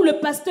endroit où le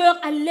pasteur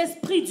a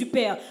l'esprit du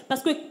Père.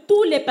 Parce que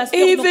tous les pasteurs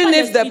n'ont pas Even if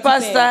l'esprit the du Père.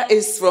 pastor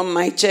is from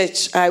my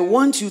church, I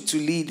want you to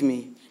lead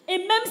me. Et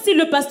même si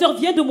le pasteur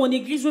vient de mon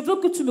église, je veux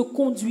que tu me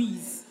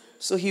conduises.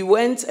 So he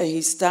went and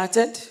he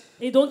started,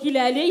 Et donc il est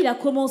allé, il a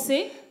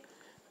commencé.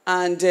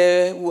 and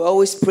we were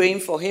always praying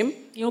for him.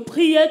 Et on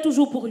priait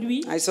toujours pour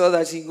lui. I saw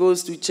that he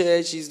goes to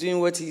church, he's doing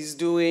what he's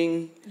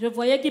doing. Je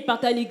voyais qu'il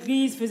partait à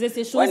l'église, faisait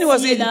ses choses When he was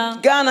ci et in là.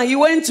 Ghana, he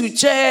went to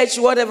church,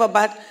 whatever,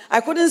 but I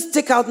couldn't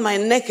stick out my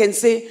neck and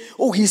say,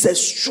 oh, he's a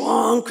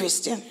strong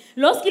Christian.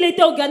 Lorsqu'il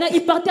était au Ghana,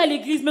 il partait à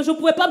l'église, mais je ne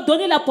pouvais pas me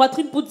donner la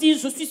poitrine pour dire,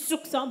 je suis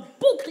sûr que c'est un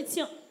bon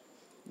chrétien.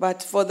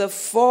 But for the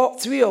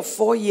 3 or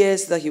 4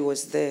 years that he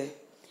was there,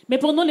 Mais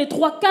pendant les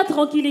 3-4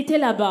 ans qu'il était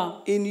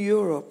là-bas, in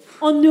Europe,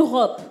 en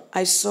Europe,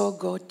 I saw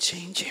God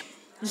change him.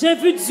 j'ai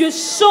vu Dieu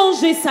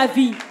changer sa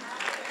vie.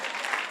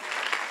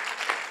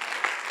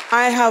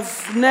 I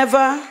have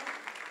never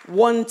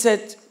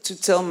wanted to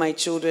tell my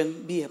children,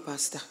 be a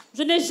pastor,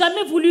 Je n'ai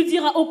jamais voulu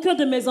dire à aucun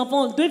de mes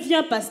enfants,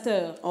 deviens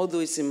pasteur,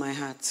 although it's in my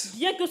heart.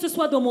 bien que ce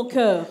soit dans mon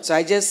cœur. So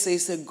I just say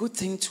it's a good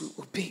thing to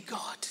obey God.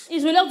 Et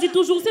je leur dis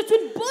toujours, c'est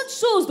une bonne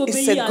chose It's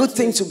d'obéir a à good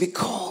Dieu. thing to be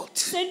called.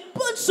 C'est une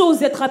bonne chose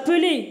d'être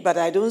appelé. But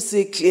I don't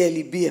say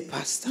clearly, be a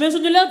pastor. Mais je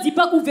ne leur dis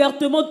pas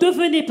ouvertement,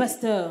 devenez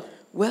pasteur.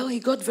 Well, he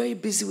got very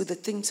busy with the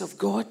things of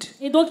God.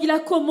 Et donc, il a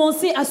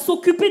commencé à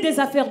s'occuper des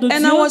affaires de And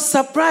Dieu. I was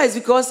surprised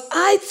because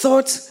I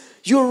thought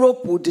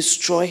Europe would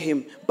destroy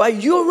him.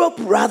 But Europe,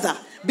 rather,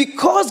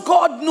 because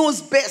God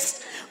knows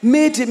best,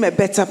 made him a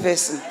better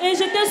person. Et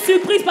j'étais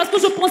surprise parce que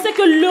je pensais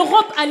que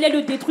l'Europe allait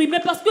le détruire. Mais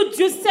parce que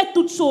Dieu sait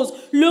toutes choses,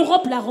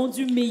 l'Europe l'a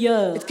rendu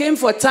meilleur. It came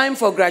for time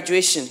for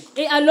graduation.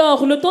 Et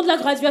alors, le temps de la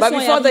graduation But est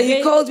before that, he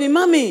arrivé. called me,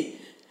 Mommy,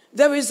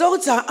 the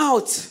results are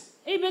out.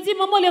 Et il me dit,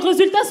 maman, les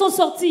résultats sont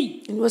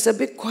sortis. It was a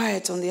bit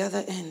quiet on the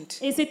other end.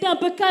 Et c'était un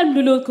peu calme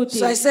de l'autre côté.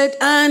 So I said,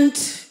 and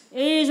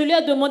Et je lui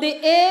ai demandé,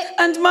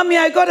 et Mommy,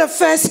 I got a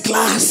first il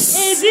class.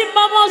 dit,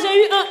 maman,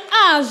 j'ai eu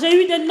un A,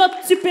 j'ai eu des notes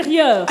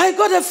supérieures. I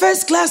got a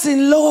first class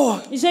in law.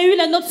 J'ai eu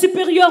la note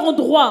supérieure en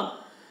droit.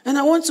 And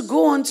I want to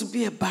go on to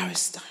be a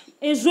barrister.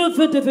 Et je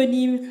veux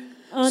devenir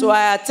un... So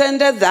I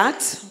attended that.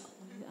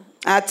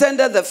 I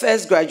attended the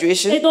first Et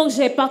graduation. donc,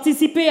 j'ai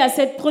participé à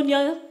cette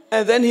première.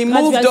 And then he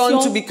moved Graduation.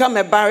 on to become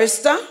a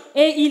barrister.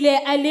 Et il est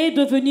allé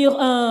devenir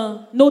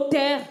un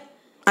notaire,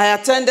 I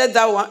attended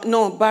that one.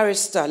 No,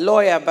 barrister,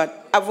 lawyer, but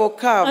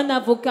avocat. un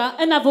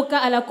avocat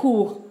à la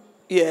cour.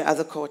 Yeah, at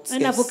the court. Un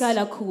Yes. avocat à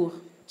la cour.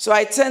 So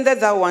I attended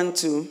that one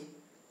too.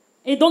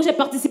 Et donc, j'ai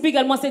participé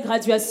également à cette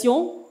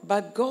graduation.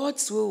 But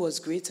God's will was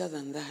greater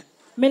than that.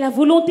 Mais la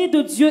volonté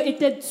de Dieu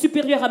était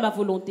supérieure à ma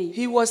volonté.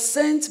 He was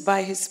sent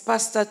by his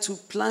pastor to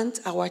plant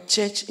our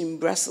church in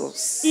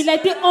Brussels. Il a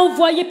été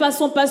envoyé par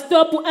son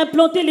pasteur pour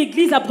implanter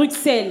l'église à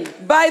Bruxelles.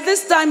 By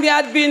this time, he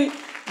had been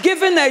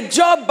given a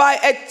job by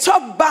a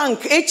top bank,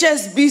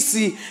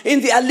 HSBC, in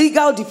the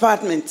legal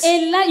department.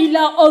 Et là, il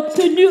a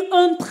obtenu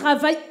un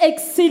travail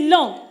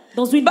excellent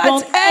dans une But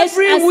banque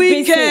every HSBC.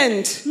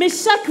 weekend- Mais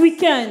chaque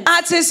week-end,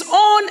 At his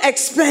own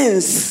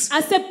expense,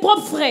 à ses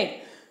propres frais,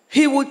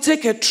 he would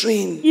take a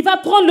train il va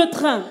prendre le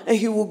train and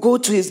he would go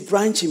to his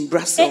branch in et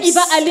Brussels. il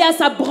va aller à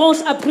sa branche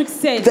à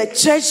Bruxelles. The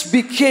church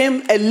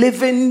became a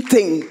living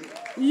thing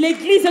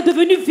L'église est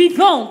devenue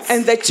vivante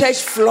and the church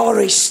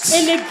flourished.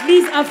 et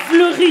l'église a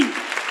fleuri.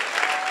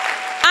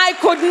 I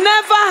could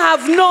never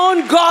have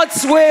known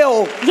God's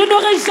will. Je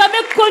n'aurais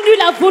jamais connu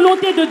la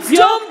volonté de Dieu.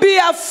 Don't be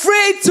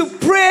afraid to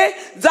pray,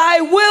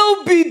 thy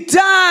will be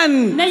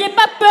done. N'ayez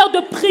pas peur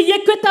de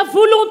prier que ta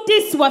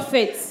volonté soit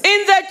faite.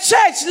 In the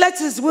church, let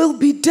his will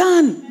be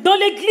done. Dans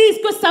l'église,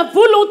 que sa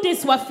volonté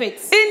soit faite.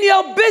 In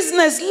your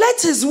business,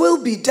 let his will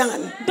be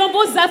done. Dans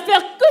vos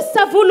affaires, que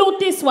sa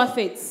volonté soit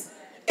faite.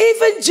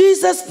 Even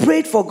Jesus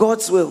prayed for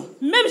God's will.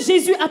 Même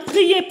Jésus a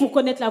prié pour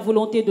connaître la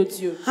volonté de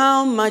Dieu.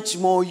 How much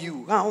more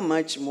you? How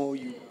much more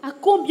you? À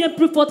combien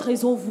plus forte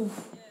raison vous?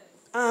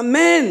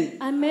 Amen.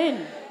 Amen.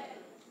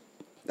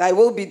 Thy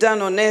will be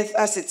done on earth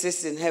as it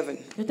is in heaven.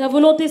 Que ta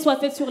volonté soit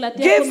faite sur la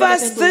terre. Give comme elle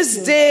us est faite au this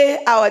ciel. day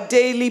our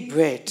daily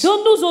bread.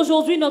 Donne-nous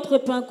aujourd'hui notre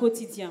pain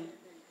quotidien.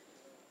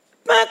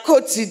 Pain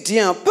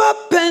quotidien, pas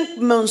pain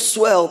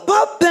mensuel,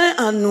 pas pain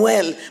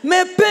annuel,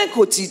 mais pain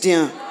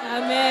quotidien.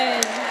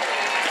 Amen.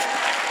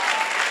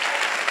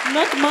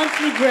 Not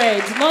monthly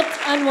bread, not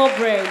annual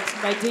bread,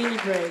 but daily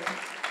bread.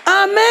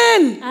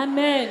 Amen.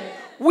 Amen.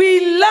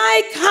 We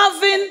like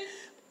having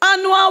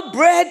annual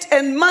bread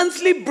and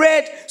monthly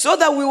bread so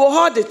that we will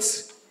hoard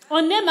it.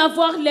 On aime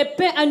avoir les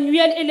pains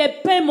annuels et les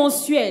pains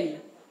mensuels.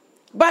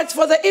 But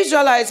for the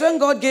Israelites, when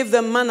God gave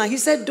them manna, he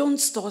said, don't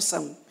store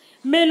some.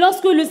 Mais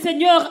lorsque le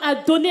Seigneur a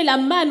donné la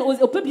manne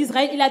au peuple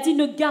d'Israël, il a dit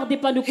ne gardez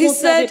pas, ne He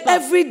conservez said, pas.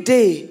 every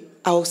day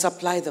I will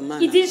supply the Il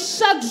manna. dit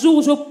chaque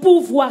jour je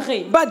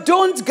pourvoirai. But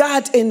don't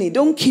guard any,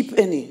 don't keep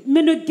any.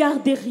 Mais ne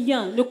gardez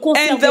rien, ne And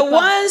conservez the pas.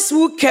 ones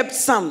who kept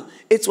some,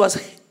 it was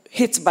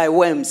hit by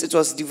worms. It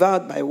was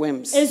devoured by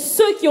worms. Et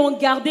ceux qui ont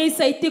gardé,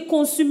 ça a été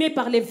consumé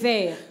par les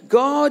vers.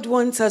 God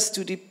wants us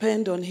to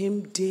depend on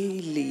him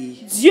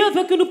daily. Dieu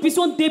veut que nous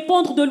puissions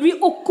dépendre de lui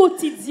au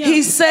quotidien.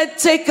 He said,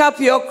 take up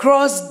your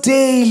cross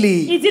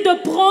daily. Il dit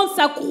de prendre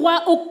sa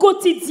croix au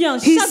quotidien,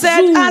 He chaque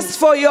said, jour. ask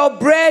for your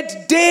bread Il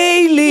dit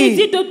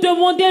daily. de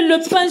demander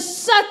le pain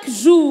chaque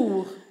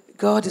jour.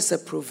 God is a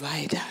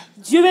provider.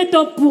 Dieu est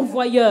un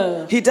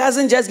pourvoyeur. He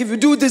doesn't just give you,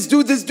 do this,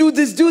 do this, do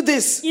this, do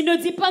this. Il ne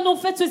dit pas non,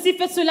 faites ceci,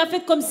 faites cela,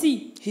 faites comme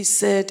si. He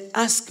said,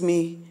 ask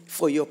me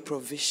for your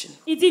provision.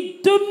 Il dit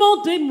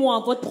demandez-moi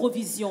votre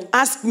provision.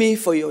 Ask me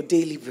for your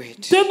daily bread.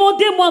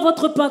 Demandez-moi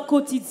votre pain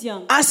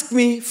quotidien. Ask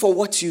me for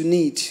what you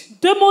need.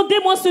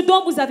 Demandez-moi ce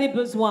dont vous avez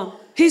besoin.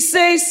 He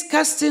says,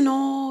 casting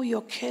all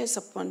your cares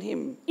upon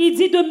him Il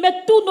dit de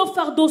mettre tous nos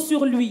fardeaux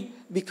sur lui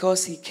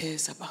because he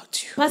cares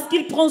about you. parce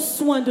qu'il prend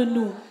soin de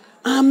nous.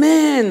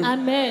 Amen.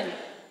 Amen.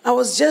 I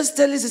was just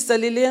telling Sister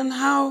Lillian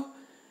how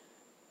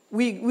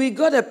we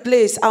got a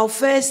place, our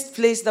first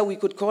place that we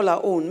could call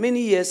our own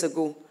many years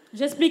ago.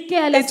 J'expliquais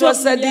à la It sœur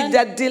was a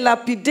Liliane,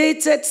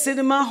 dilapidated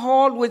cinema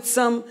hall with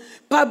some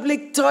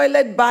public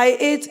toilet by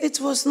it. It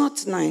was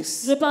not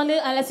nice. je parlais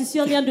à la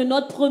sœur Liliane de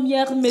notre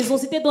première maison.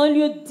 C'était dans un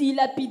lieu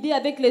dilapidé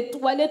avec les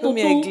toilettes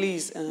Première autour.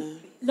 église.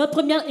 Notre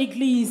première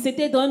église,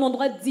 c'était dans un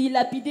endroit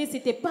dilapidé.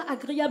 C'était pas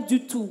agréable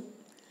du tout.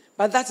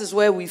 But that is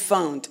where we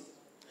found.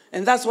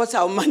 And that's what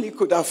our money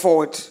could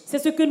afford. C'est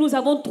ce que nous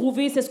avons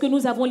trouvé, c'est ce que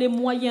nous avons les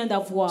moyens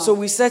d'avoir. So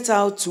we set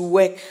out to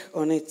work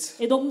on it.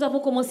 Et donc nous avons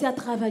commencé à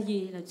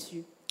travailler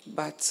là-dessus.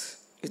 But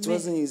it Mais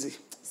wasn't easy.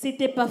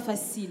 c'était pas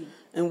facile.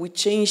 And we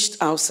changed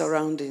our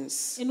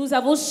surroundings. Et nous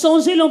avons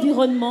changé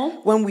l'environnement.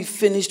 When we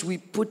finished, we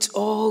put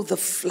all the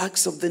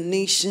flags of the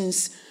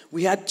nations.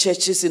 We had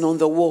churches in on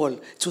the wall.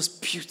 It was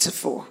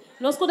beautiful.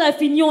 Lorsqu'on a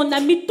fini, on a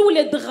mis tous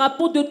les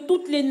drapeaux de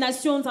toutes les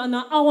nations. On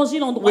a arrangé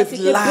l'endroit. With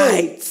C'était beau.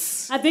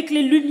 lights. Avec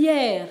les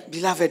lumières.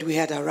 Beloved, we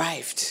had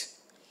arrived.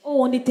 Oh,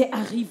 on était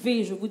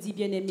arrivés, je vous dis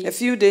bien aimé. A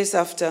few days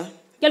after,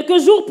 Quelques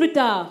jours plus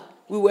tard,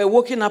 we were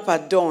woken up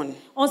at dawn.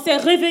 on s'est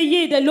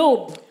réveillés dès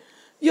l'aube.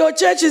 Your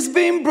church is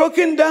being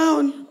broken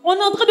down. On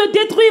est en train de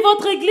détruire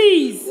votre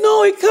église.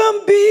 No, it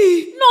can't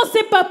be. Non,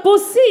 c'est pas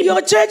possible. Your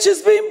church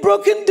is being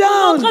broken On est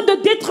en train down.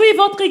 de détruire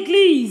votre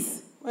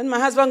église. When my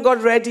husband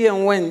got ready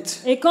and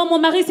went, Et quand mon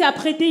mari s'est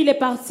apprêté, il est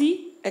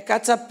parti. a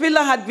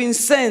caterpillar had been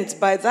sent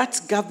by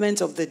that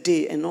government of the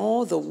day, and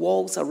all the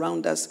walls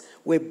around us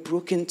were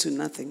broken to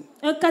nothing.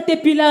 Un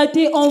caterpillar a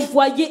été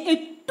envoyé et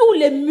tous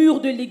les murs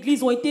de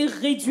l'église ont été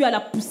réduits à la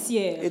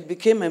poussière. It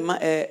became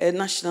a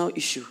national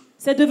issue.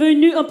 C'est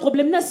devenu un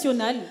problème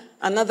national.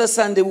 Another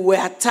Sunday, we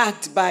were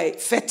attacked by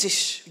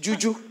fetish,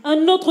 juju.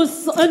 Un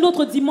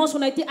autre dimanche,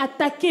 on a été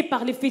attaqué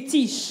par les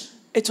fétiches.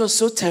 It was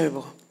so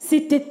terrible.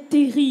 C'était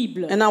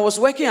terrible. And I was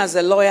working as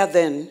a lawyer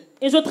then.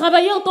 Et je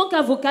travaillais en tant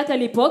qu'avocate à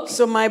l'époque.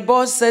 So my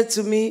boss said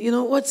to me,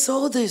 what's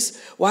all this?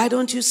 Why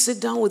don't you sit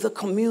down with the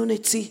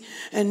community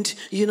and,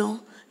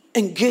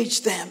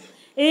 engage them?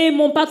 Et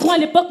mon patron à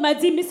l'époque m'a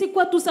dit, mais c'est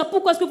quoi tout ça?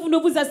 Pourquoi est-ce que vous ne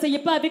vous asseyez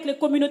pas avec les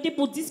communautés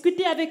pour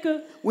discuter avec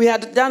eux? We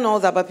had done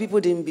all that, but people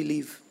didn't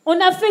believe. On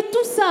a fait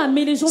tout ça,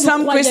 mais les gens ne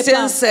Some croyaient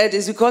Christians pas. said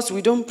it's because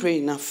we don't pray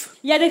enough.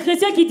 Il y a des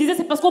chrétiens qui disaient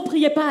c'est parce qu'on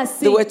priait pas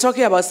assez. They were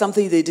talking about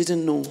something they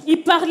didn't know.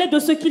 Ils parlaient de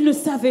ce qu'ils ne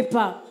savaient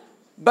pas.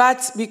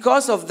 But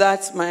because of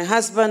that, my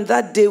husband,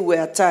 that day we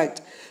were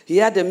attacked, he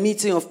had a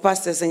meeting of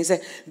pastors and he said,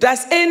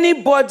 does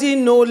anybody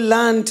know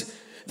land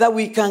that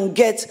we can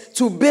get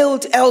to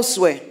build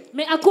elsewhere?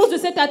 Mais à cause de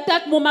cette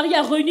attaque, mon mari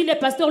a réuni les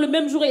pasteurs le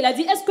même jour et il a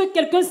dit, est-ce que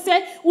quelqu'un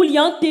sait où il y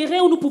a un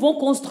terrain où nous pouvons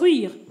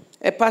construire?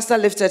 A pastor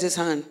lifted his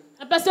hand.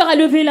 Un pasteur a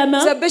levé la He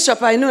main. said, Bishop,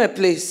 I know a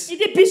place. Il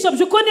dit, Bishop,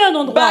 je connais un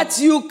endroit, But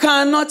you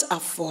cannot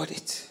afford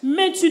it.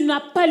 mais tu n'as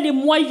pas les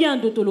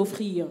moyens de te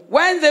l'offrir.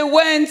 When they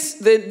went,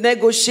 they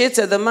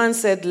negotiated. The man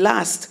said,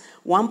 last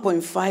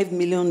 $1.5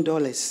 million.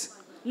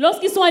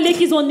 Lorsqu'ils sont allés,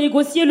 qu'ils ont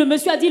négocié, le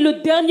monsieur a dit, le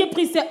dernier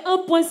prix, c'est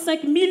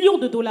 1,5 million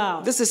de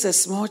dollars. This is a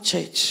small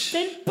church.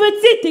 C'est une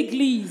petite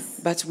église.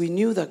 But we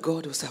knew that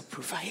God was our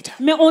provider.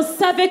 Mais on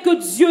savait que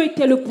Dieu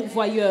était le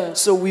pourvoyeur.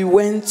 So we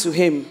went to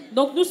him.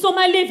 Donc nous sommes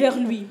allés vers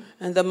lui.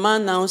 And the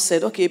man now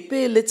said, okay,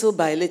 pay little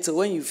by little.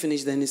 When you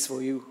finish, then it's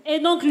for you. Et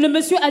donc le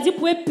monsieur a dit, vous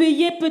pouvez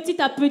payer petit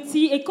à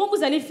petit. Et quand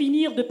vous allez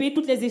finir de payer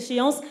toutes les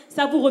échéances,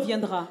 ça vous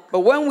reviendra.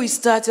 But when we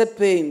started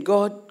paying,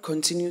 God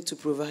continued to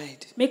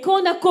provide. Mais quand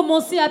on a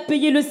commencé à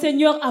payer, le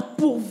Seigneur a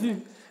pourvu.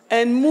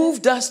 And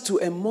moved us to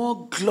a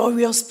more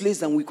glorious place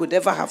than we could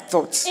ever have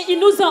thought. Et il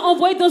nous a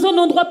envoyés dans un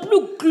endroit plus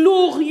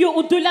glorieux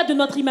au-delà de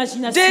notre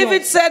imagination.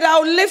 David said,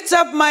 I'll lift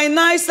up mine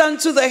eyes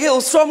unto the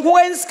hills. From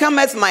whence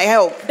cometh my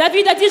help?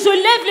 David a dit, je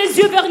lève les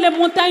yeux vers les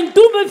montagnes,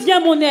 d'où me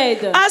vient mon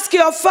aide? Ask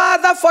your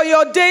father for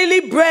your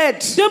daily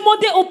bread.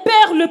 Demandez au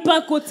Père le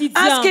pain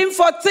quotidien. Ask him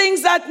for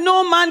things that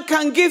no man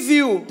can give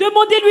you.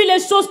 Demandez-lui les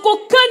choses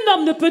qu'aucun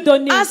homme ne peut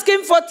donner. Ask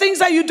him for things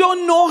that you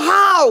don't know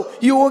how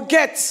you will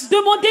get.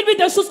 Demandez-lui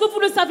des choses que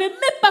vous ne savez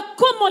même pas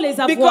comment les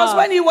avoir. Because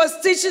when he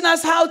was teaching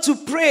us how to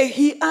pray,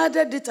 he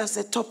added it as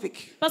a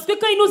topic. Parce que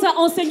quand il nous a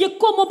enseigné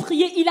comment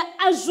prier, il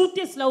a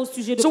ajouté cela au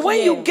sujet de So when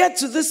prière. you get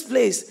to this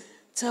place,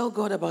 tell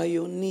God about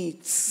your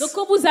needs. Donc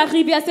quand vous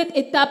arrivez à cette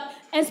étape,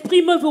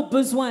 exprimez vos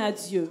besoins à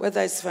Dieu.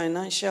 Whether it's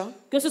financial,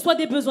 Que ce soit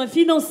des besoins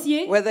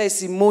financiers, whether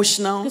it's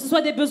emotional, que ce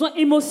soit des besoins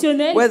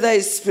émotionnels, whether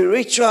it's que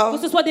spiritual,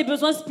 ce soit des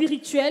besoins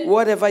spirituels,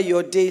 whatever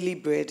your daily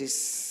bread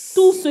is.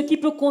 tout ce qui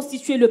peut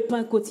constituer le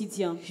pain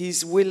quotidien.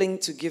 He's willing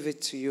to give it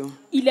to you.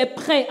 Il est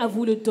prêt à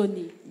vous le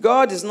donner.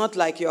 God is not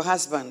like your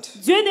husband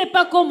Dieu n'est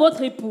pas comme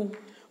votre époux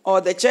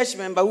or the church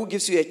member who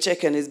gives you a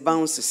check and it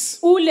bounces.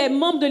 ou les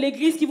membres de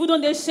l'église qui vous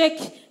donnent des chèques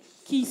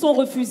qui sont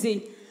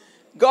refusés.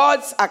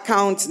 God's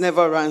account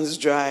never runs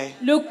dry.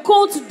 Le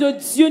compte de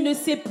Dieu ne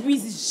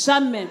s'épuise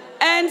jamais.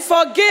 And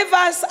forgive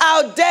us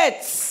our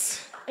debts.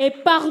 Et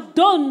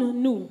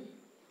pardonne-nous.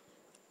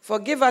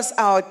 Forgive us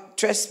our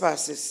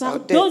trespasses, our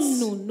debts,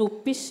 Pardonne-nous nos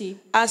péchés,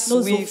 as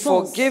nos we offenses,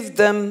 forgive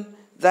them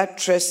that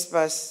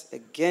trespass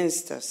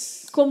against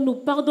us. comme nous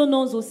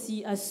pardonnons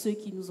aussi à ceux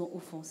qui nous ont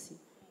offensés.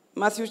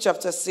 Matthew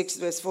chapter 6,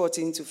 verse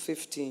 14 to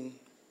 15.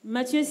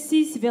 Matthieu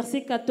 6,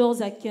 versets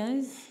 14 à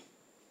 15.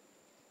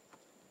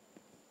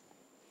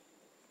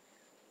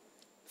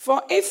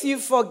 For if you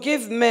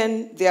forgive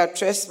men their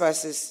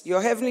trespasses,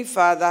 your heavenly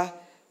Father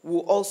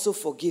will also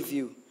forgive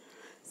you.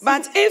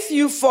 But if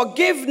you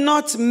forgive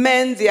not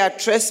men their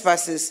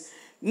trespasses,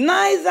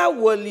 neither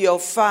will your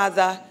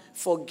Father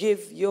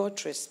forgive your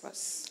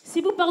trespass.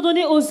 Si vous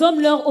pardonnez aux hommes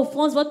leurs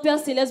offenses, votre Père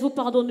céleste vous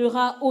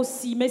pardonnera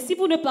aussi. Mais si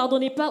vous ne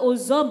pardonnez pas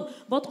aux hommes,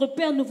 votre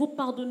Père ne vous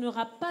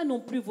pardonnera pas non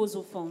plus vos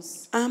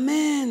offenses.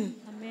 Amen.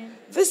 Amen.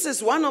 This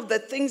is one of the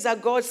things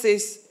that God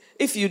says,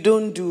 if you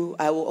don't do,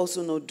 I will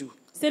also not do.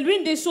 C'est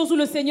l'une des choses où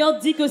le Seigneur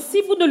dit que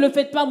si vous ne le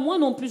faites pas, moi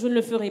non plus, je ne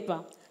le ferai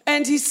pas.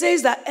 And he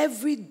says that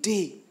every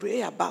day,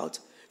 pray about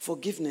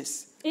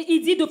forgiveness. Et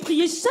il dit de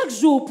prier chaque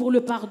jour pour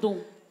le pardon.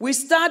 We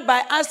start by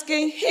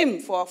asking him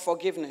for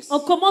forgiveness. On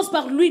commence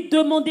par lui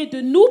demander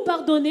de nous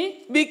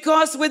pardonner.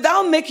 Because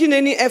without making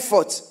any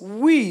effort,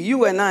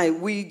 you and I,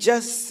 we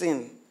just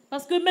sin.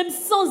 Parce que même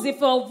sans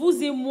effort,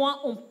 vous et moi,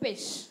 on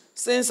pêche.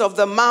 Sins of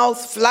the mouth,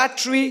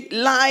 flattery,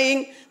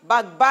 lying,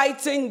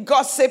 backbiting,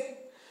 gossip.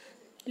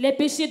 Les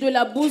péchés de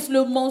la bouche,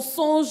 le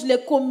mensonge, les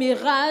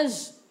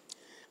commérages.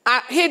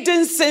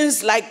 Hidden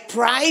sins like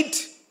pride.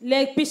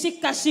 Les péchés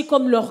cachés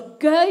comme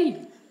l'orgueil.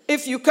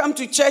 If you come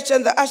to church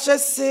and the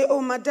ushers say,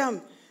 oh,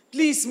 madam,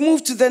 please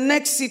move to the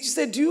next seat. You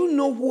say, do you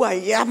know who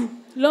I am?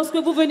 Lorsque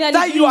vous venez à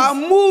That you are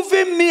l'église,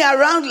 moving me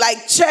around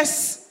like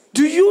chess.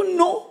 Do you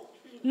know?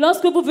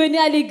 lorsque vous venez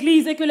à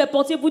l'église et que le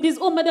portier vous dise,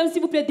 oh madame,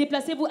 s'il vous plaît,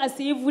 déplacez-vous,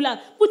 asseyez-vous là.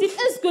 Vous dites,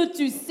 est-ce que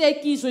tu sais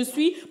qui je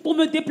suis pour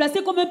me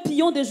déplacer comme un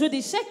pion des jeux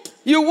d'échecs?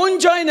 You won't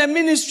join a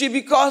ministry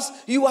because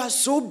you are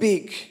so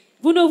big.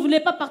 Vous ne voulez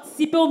pas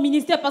participer au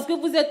ministère parce que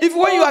vous êtes If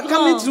when you are trop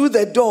coming grand. through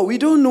the door, we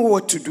don't know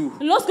what to do.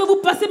 Lorsque vous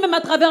passez même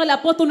à travers la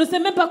porte, on ne sait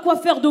même pas quoi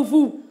faire de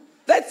vous.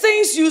 The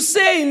things you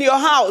say in your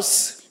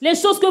house, Les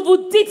choses que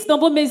vous dites dans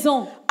vos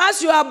maisons.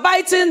 as you are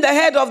biting the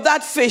head of that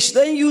fish,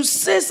 then you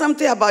say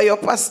something about your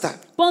pastor.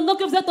 Pendant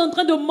que vous êtes en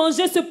train de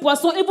manger ce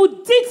poisson et vous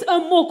dites un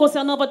mot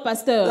concernant votre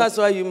pasteur. That's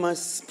why you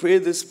must pray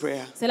this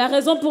prayer. C'est la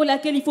raison pour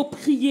laquelle il faut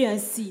prier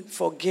ainsi.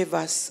 Forgive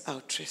us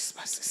our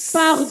trespasses.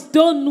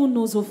 Pardonne-nous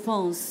nos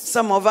offenses.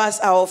 Some of us,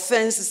 our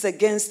offense is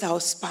against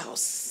our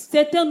spouse.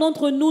 Certains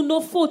d'entre nous,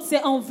 nos fautes,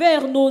 c'est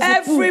envers nos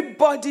époux.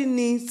 Everybody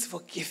needs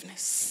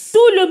forgiveness.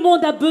 Tout le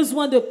monde a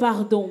besoin de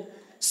pardon.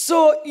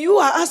 So you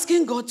are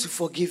asking God to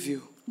forgive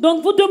you.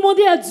 Donc vous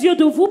demandez à Dieu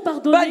de vous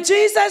pardonner. But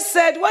Jesus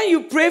said, when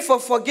you pray for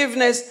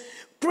forgiveness,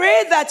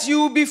 pray that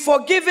you will be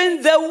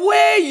forgiven the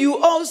way you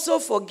also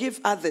forgive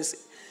others.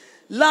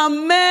 La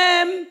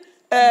même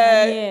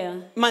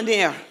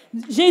manière.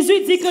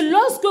 Jésus dit que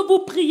lorsque vous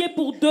priez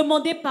pour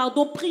demander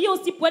pardon, priez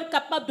aussi pour être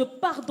capable de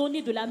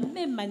pardonner de la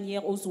même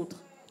manière aux autres.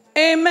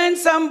 Amen,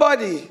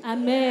 somebody.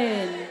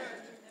 Amen.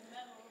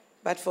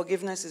 But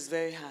forgiveness is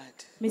very hard.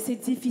 Mais c'est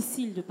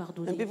difficile de And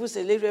pardonner. people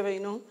say, Lady Reverend,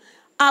 you know,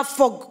 I've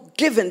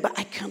forgiven, but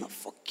I cannot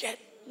forget.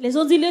 Les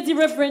gens disent, Lady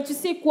Reverend, tu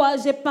sais quoi,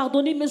 j'ai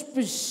pardonné, mais je ne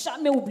peux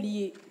jamais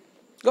oublier.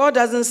 God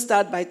doesn't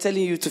start by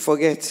telling you to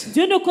forget.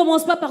 Dieu ne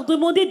commence pas par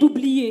demander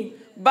d'oublier.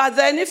 But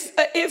then if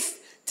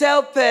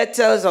tel père,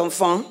 tel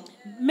enfant,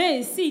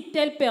 Mais si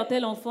tel père,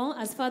 tel enfant,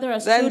 as father,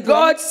 as then children,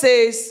 God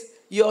says,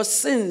 your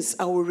sins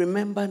I will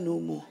remember no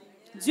more.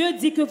 Dieu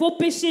dit que vos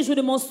péchés, je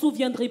ne m'en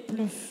souviendrai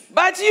plus.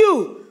 But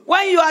you,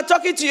 when you are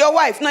talking to your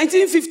wife,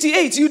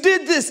 1958, you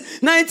did this.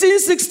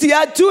 1960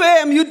 at 2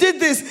 a.m., you did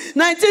this.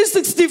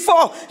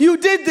 1964, you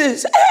did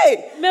this.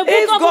 Hey, Mais vous,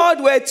 if quand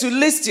God were to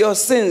list your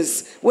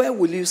sins, where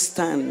will you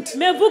stand?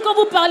 Mais vous, quand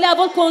vous parlez à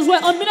votre conjoint,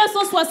 en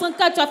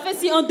 1964, tu as fait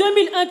ci, en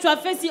 2001, tu as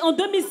fait ci, en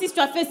 2006, tu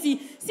as fait ci.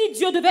 Si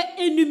Dieu devait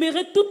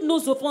énumérer toutes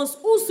nos offenses,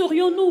 où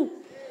serions-nous?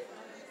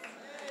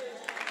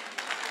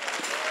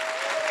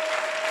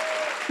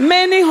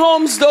 Many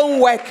homes don't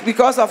work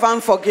because of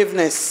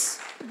unforgiveness.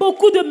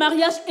 Beaucoup de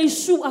mariages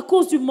échouent à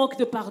cause du manque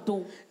de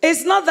pardon.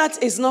 It's not that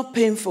it's not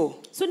painful,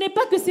 Ce n'est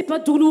pas que ce n'est pas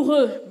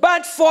douloureux,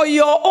 but for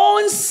your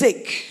own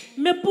sake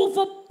mais pour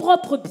votre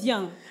propre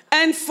bien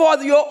and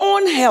for your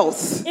own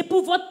health, et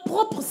pour votre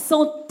propre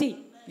santé,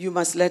 you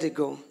must let it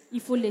go. il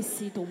faut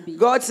laisser tomber.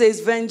 God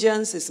says,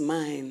 vengeance is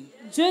mine,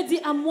 Dieu dit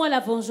à moi la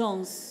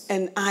vengeance,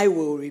 and I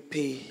will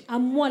repay. à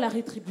moi la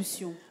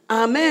rétribution.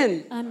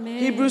 Amen.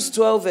 Amen. Hebrews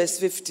 12, verse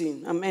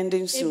 15. I'm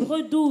ending soon.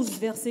 Hébreux 12,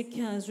 verset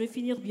 15. Je vais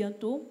finir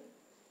bientôt.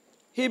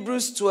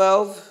 Hebrews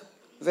 12,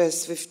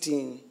 verse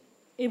 15.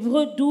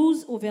 Hébreux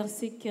 12 au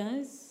verset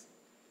 15.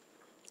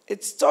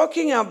 It's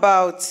talking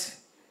about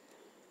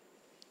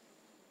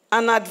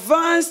an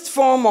advanced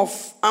form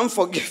of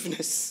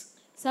unforgiveness.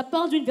 Ça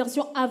parle d'une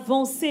version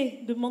avancée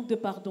de manque de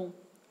pardon.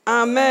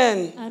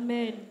 Amen.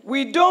 Amen.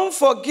 We don't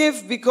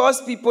forgive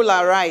because people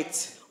are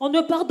right. On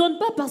ne pardonne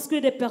pas parce que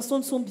des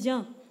personnes sont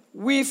bien.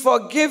 We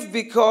forgive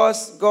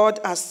because God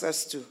asks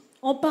us to.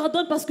 On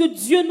pardonne parce que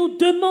Dieu nous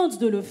demande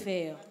de le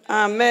faire.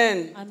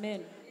 Amen.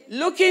 Amen.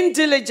 Looking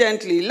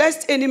diligently,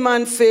 lest any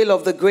man fail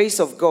of the grace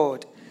of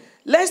God,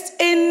 lest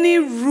any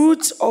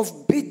root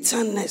of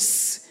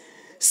bitterness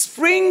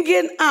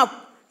springing up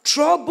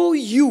trouble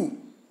you,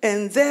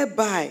 and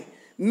thereby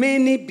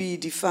many be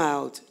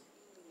defiled.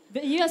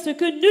 Veillez à ce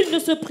que nul ne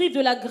se prive de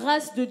la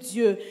grâce de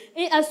Dieu,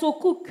 et à ce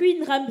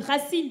qu'aucune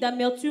racine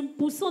d'amertume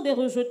poussant des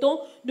rejetons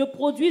ne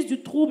produise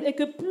du trouble et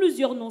que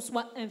plusieurs n'en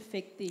soient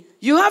infectés.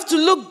 You have to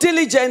look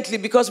diligently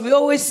because we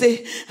always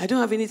say, I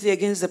don't have anything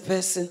against the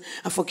person.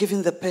 I'm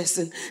forgiving the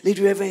person.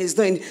 Lady Reverend is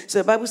doing. So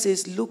the Bible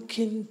says,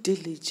 looking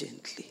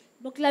diligently.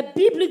 Donc la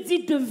Bible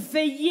dit de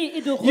veiller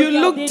et de You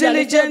look regarder dans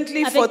les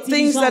diligently choses for avec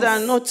things that are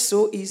diligence. not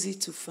so easy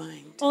to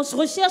find. On se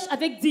recherche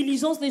avec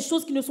diligence les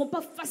choses qui ne sont pas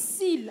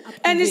faciles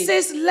à And it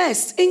trouver. says,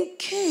 lest in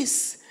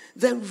case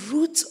the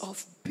root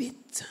of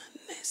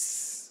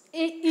bitterness.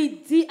 Et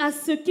il dit à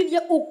ce qu'il n'y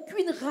a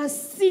aucune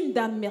racine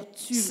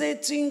d'amertume.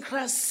 C'est une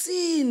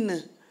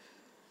racine.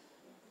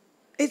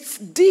 It's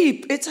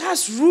deep. It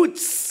has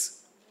roots.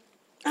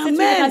 C'est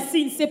une Amen.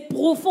 racine, c'est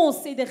profond,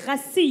 c'est des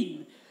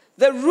racines.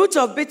 The root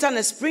of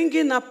bitterness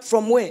springing up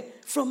from where?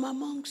 From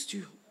amongst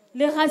you.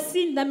 Les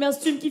racines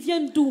d'amertume qui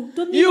viennent d'où?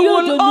 De You milieu de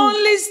will nous.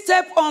 only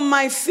step on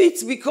my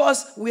feet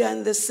because we are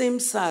in the same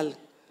salle.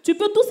 Tu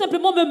peux tout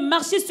simplement me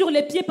marcher sur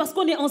les pieds parce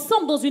qu'on est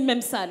ensemble dans une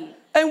même salle.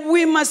 And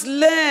we must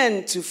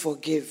learn to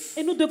forgive.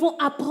 Et nous devons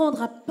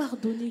apprendre à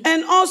pardonner.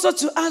 And also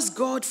to ask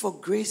God for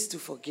grace to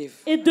forgive.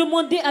 Et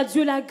demander à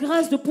Dieu la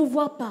grâce de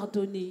pouvoir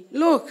pardonner.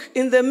 Look,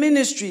 in the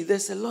ministry,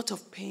 there's a lot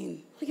of pain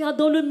Regarde,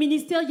 dans le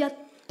ministère, il y a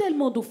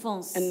tellement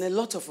d'offenses. and a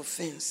lot of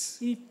offense.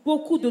 Il y a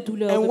beaucoup de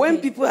douleurs. And de when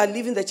peine. people are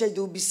leaving the church, they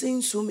will be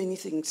saying so many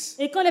things.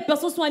 Et quand les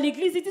personnes sont à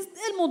l'église, ils disent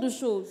tellement de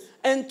choses.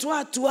 And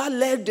toi,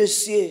 l'air de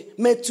ciel,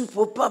 mais tu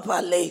peux pas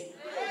parler.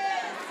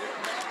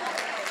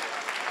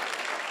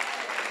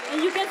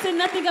 And you can say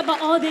nothing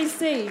about all they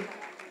say.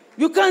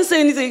 You can't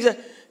say anything.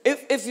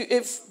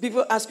 If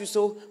people ask you,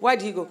 so why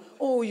did he go?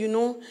 Oh, you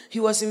know, he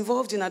was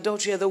involved in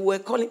adultery. They were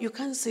calling. You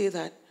can't say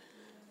that.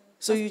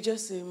 So you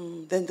just say,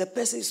 then the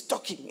person is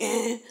talking.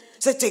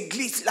 Cette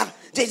église là.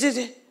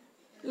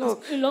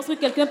 Look, Lorsque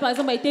quelqu'un, par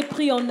exemple, a été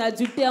pris en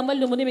adultère, moi, je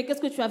lui demandais, mais qu'est-ce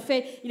que tu as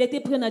fait? Il a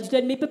été pris en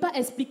adultère, mais il ne peut pas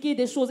expliquer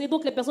des choses. Et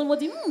donc, les personnes vont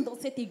dire, dans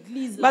cette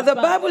église-là. but the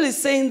Bible is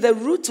saying the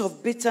root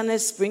of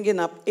bitterness springing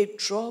up, it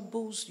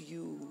troubles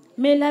you.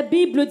 Mais la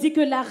Bible dit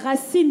que la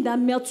racine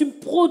d'amertume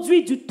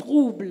produit du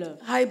trouble.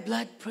 High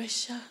blood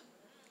pressure,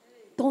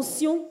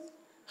 Tension,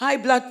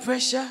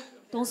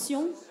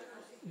 tension,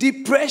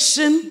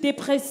 depression,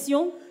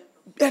 dépression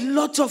a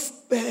lot of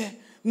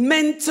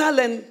mental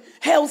and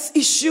health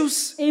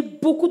issues. et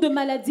beaucoup de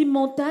maladies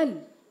mentales.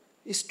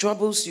 It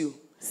troubles you.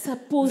 Ça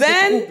pose des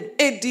Then troubles.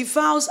 it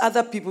defiles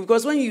other people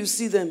because when you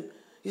see them,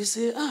 you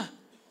say,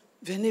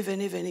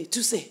 venez,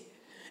 tu sais.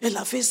 Elle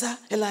a fait ça,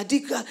 elle a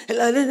dit ça,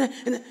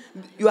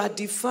 You are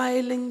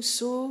defiling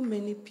so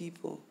many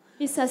people.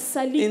 Et ça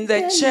salit In the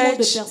tellement de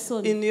church,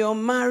 personnes. in your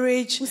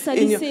marriage. Vous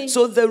salissez.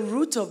 So the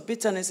root of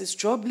bitterness is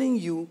troubling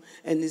you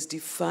and is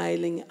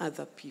defiling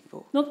other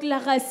people. Donc la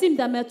racine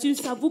d'amertume,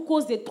 ça vous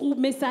cause des troubles,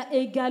 mais ça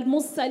également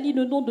salit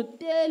le nom de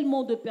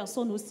tellement de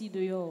personnes aussi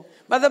dehors.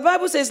 But the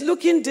Bible says,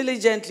 looking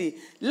diligently,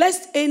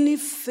 lest any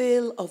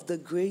fail of the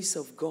grace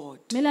of God.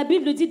 Mais la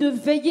Bible dit de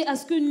veiller à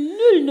ce que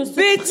nul ne se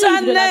prive de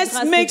la Bitterness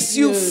grâce makes de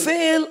you Dieu.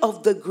 fail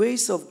of the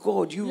grace of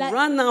God. You La-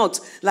 run out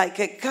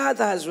like a car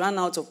that has run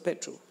out of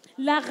petrol.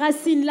 La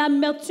racine,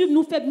 l'amertume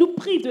nous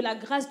prive de la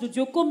grâce de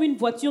Dieu comme une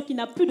voiture qui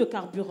n'a plus de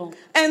carburant.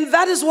 And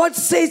that is what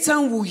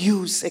Satan will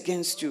use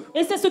against you.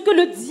 Et c'est ce que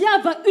le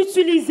diable va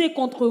utiliser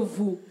contre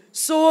vous.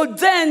 So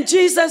then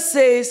Jesus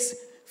says,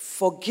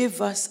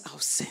 forgive us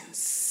our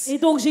sins. Et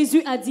donc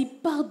Jésus a dit,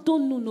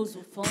 pardonne-nous nos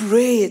offenses.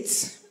 Pray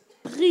it.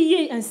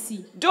 Priez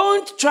ainsi.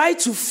 Don't try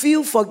to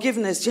feel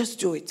forgiveness, just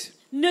do it.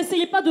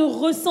 N'essayez pas de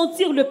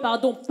ressentir le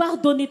pardon.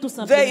 Pardonnez tout The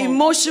simplement.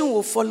 emotion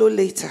will follow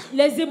later.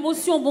 Les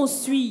émotions vont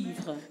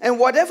suivre. And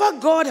whatever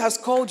God has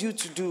called you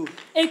to do,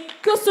 Et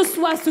que ce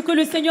soit ce que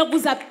le Seigneur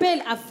vous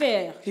appelle à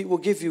faire, He will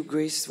give you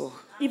grace for.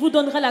 il vous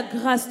donnera la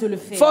grâce de le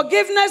faire.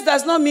 Forgiveness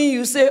does not mean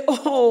you say,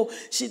 oh,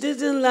 she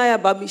didn't lie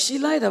about me. She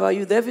lied about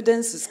you. The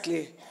evidence is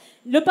clear.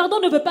 Le pardon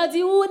ne veut pas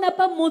dire, oh, elle n'a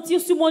pas menti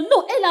sur moi.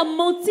 Non, elle a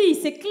menti,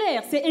 c'est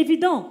clair, c'est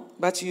évident.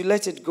 But you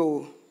let it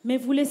go Mais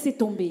vous laissez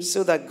tomber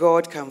so that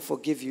God can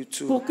forgive you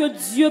too. pour que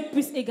Dieu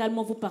puisse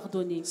également vous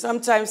pardonner.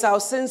 Sometimes our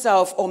sins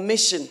are of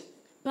omission,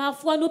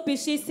 Parfois, nos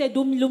péchés, c'est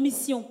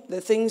l'omission. the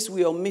things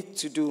we omit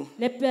to do.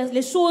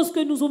 Les choses que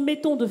nous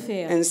omettons de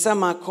faire. And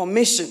some are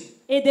commission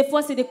Et des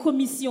fois, c'est des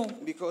commissions.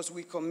 because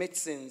we commit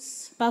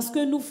sins. Parce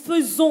que nous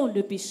faisons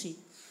le péché.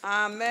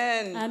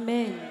 Amen.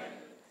 Amen.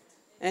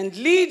 And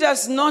lead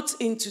us not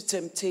into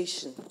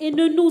temptation. Et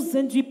ne nous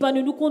induis pas,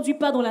 ne nous conduis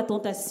pas dans la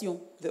tentation.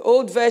 The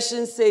old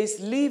version says,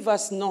 leave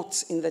us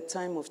not in the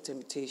time of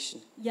temptation.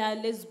 Il y a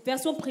les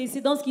versions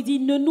précédentes qui disent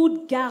ne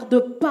nous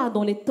garde pas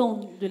dans les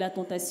temps de la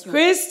tentation.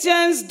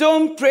 Christians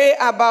don't pray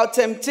about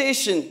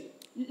temptation.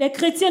 Les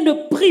chrétiens ne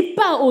prient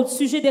pas au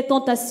sujet des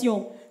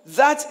tentations.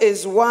 That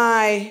is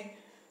why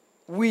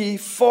we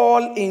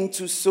fall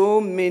into so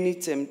many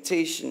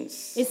temptations.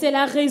 Et c'est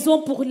la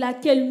raison pour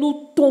laquelle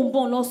nous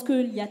tombons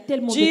lorsqu'il y a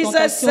tellement de Jesus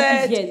tentations qui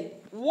said, viennent.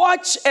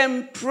 watch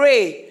and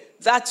pray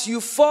that you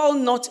fall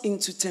not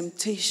into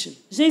temptation.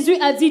 Jésus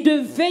a dit de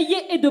veiller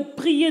et de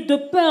prier de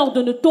peur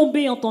de ne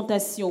tomber en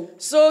tentation.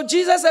 So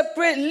Jesus said,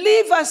 pray,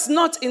 leave us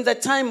not in the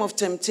time of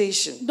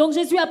temptation, Donc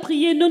Jésus a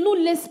prié, ne nous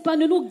laisse pas,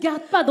 ne nous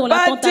garde pas dans la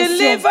but tentation,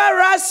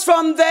 deliver us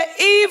from the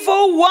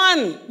evil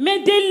one. mais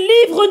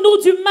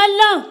délivre-nous du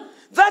malin.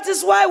 That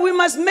is why we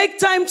must make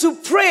time to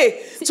pray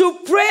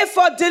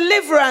for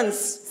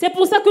deliverance. C'est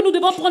pour ça que nous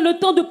devons prendre le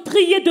temps de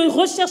prier, de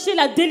rechercher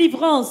la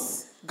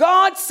délivrance.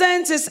 God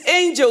sent his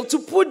angel to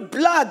put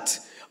blood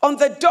on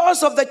the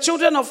doors of the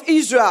children of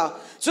Israel,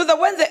 so that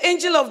when the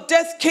angel of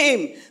death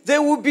came, they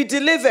would be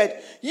delivered.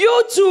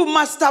 You too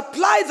must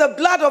apply the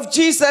blood of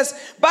Jesus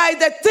by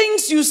the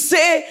things you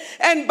say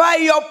and by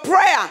your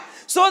prayer,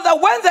 so that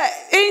when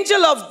the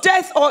angel of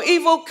death or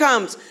evil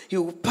comes, he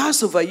will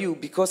pass over you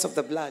because of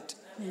the blood.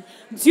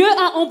 Dieu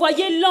a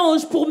envoyé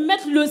l'ange pour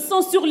mettre le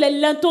sang sur les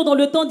linteaux dans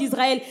le temps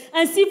d'Israël.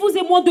 Ainsi, vous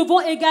et moi devons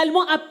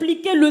également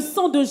appliquer le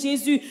sang de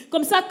Jésus.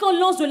 Comme ça, quand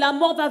l'ange de la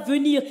mort va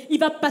venir, il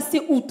va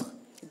passer outre.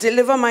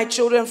 Deliver my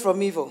children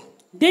from evil.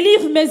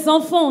 Délivre mes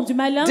enfants du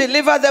malin.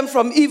 Deliver them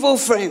from evil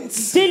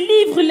friends.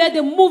 Délivre-les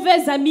des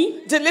mauvais amis.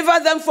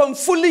 Deliver them from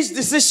foolish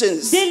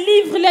decisions.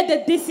 Délivre-les des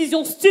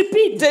décisions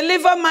stupides.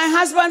 Deliver my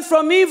husband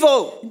from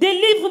evil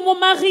Délivre mon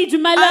mari du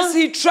malin. as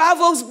he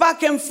travels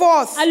back and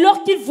forth.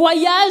 Alors qu'il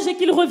voyage et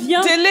qu'il revient.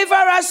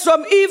 Deliver us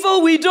from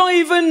evil we don't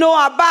even know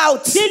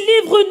about.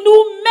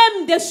 Délivre-nous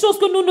même des choses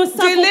que nous ne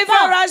savons Deliver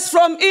pas. us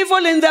from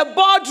evil in the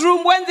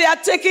boardroom when they are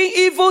taking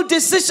evil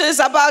decisions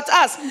about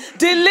us.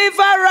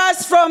 Deliver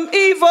us from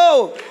evil.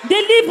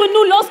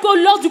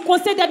 Délivre-nous lors du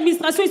conseil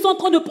d'administration, ils sont en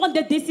train de prendre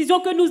des décisions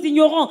que nous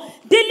ignorons.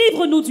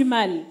 Délivre-nous du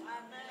mal.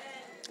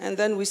 And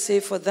then we say,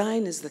 for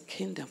thine is the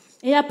kingdom.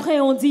 Et après,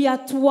 on dit à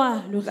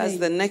toi le That's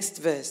the règne. next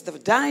verse.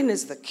 Thine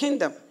is the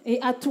kingdom. Et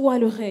à toi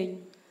le règne.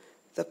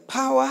 The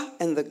power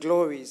and the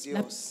glory is La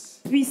yours.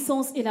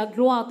 puissance et la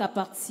gloire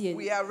t'appartiennent.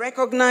 We are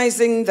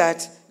recognizing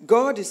that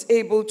God is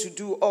able to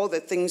do all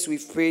the things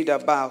we've prayed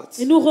about.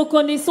 Et nous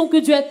reconnaissons que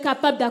Dieu est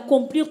capable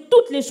d'accomplir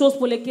toutes les choses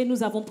pour lesquelles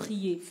nous avons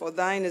prié. For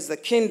thine is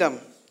the kingdom.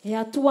 Et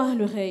à toi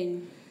le règne.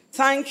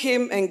 Thank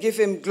him and give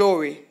him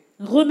glory.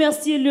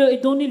 Remerciez-le et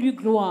donnez-lui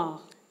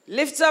gloire.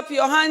 Lift up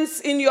your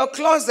hands in your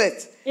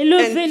closet Et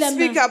levez la and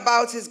speak main.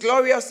 about his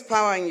glorious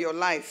power in your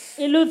life.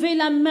 Et levez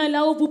la main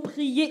là où vous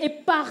priez et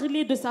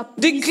parlez de sa puissance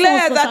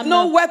Declare dans sa that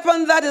no main.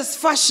 weapon that is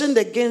fashioned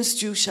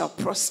against you shall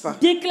prosper,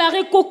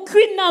 Déclarez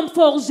qu'aucune âme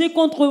forgée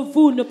contre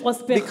vous ne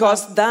prospérera.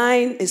 because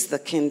thine is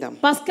the kingdom.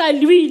 Parce qu'à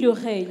lui le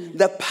règne.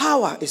 The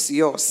power is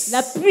yours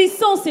La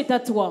puissance est à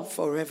toi.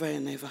 forever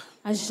and ever.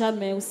 À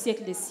jamais, au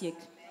siècle des siècles.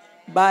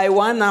 By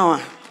 1 hour,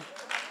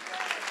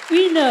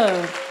 1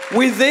 heure.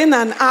 within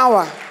an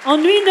hour, En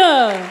 1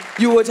 heure,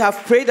 you would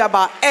have prayed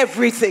about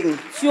everything.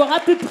 tu auras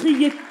pu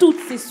prier tous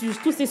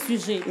ces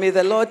sujets. May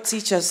the Lord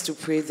teach us to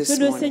pray Que this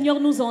le morning. Seigneur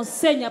nous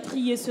enseigne à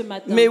prier ce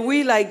matin. May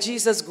we, like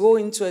Jesus, go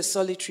into a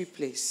solitary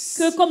place.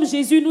 Que comme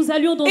Jésus, nous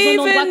allions dans un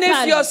endroit Even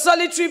if your calme.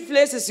 solitary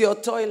place is your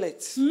toilet,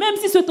 Même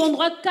si cet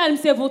endroit calme,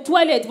 c'est vos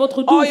toilettes, votre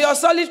or douche. your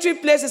solitary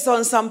place is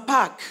on some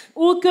park,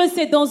 Ou que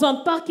c'est dans un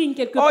parking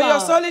quelque or your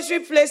part.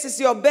 solitary place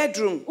is your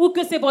bedroom, Ou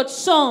que c'est votre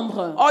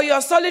chambre. or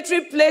your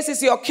solitary place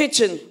is your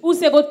kitchen. Ou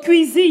c'est votre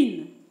cuisine.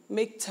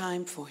 Make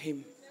time for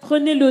him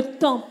Prenez le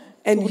temps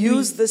and pour lui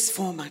use this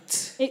format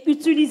et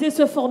utilisez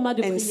ce format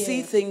de and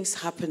see prière. things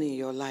happen in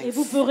your Et life.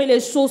 vous ferez les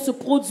choses se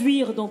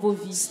produire dans vos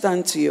vies.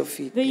 Stand to your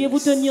feet. Veuillez vous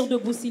please. tenir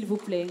debout, s'il vous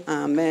plaît.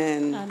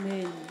 Amen.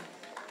 Amen.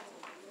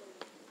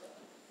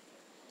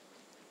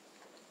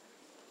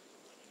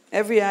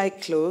 Every eye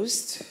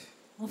closed,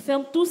 On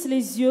ferme tous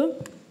les yeux,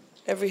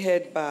 every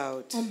head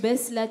bowed. on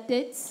baisse la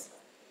tête.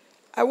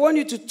 I want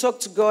you to talk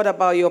to God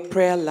about your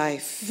prayer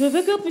life. Je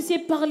veux que vous puissiez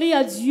parler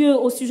à Dieu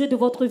au sujet de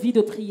votre vie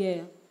de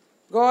prière.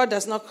 God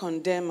does not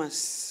condemn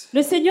us,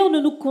 Le Seigneur ne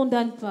nous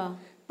condamne pas,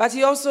 but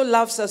He also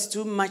loves us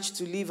too much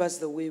to leave us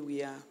the way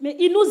we are. mais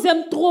il nous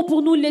aime trop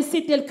pour nous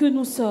laisser tels que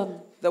nous sommes.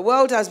 The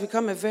world has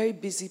become a very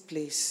busy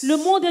place, Le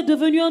monde est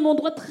devenu un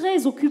endroit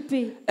très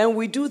occupé and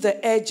we do the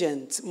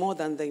urgent more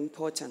than the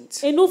important.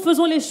 et nous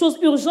faisons les choses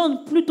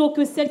urgentes plutôt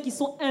que celles qui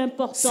sont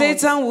importantes.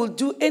 Satan will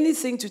do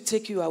anything to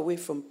take you away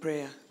from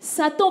prayer.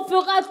 Satan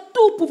fera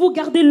tout pour vous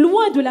garder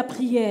loin de la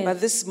prière. But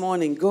this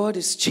morning, God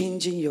is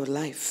changing your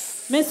life.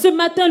 Mais ce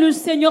matin, le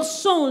Seigneur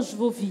change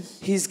vos vies.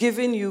 He's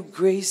given you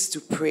grace to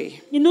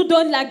pray. Il nous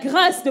donne la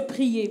grâce de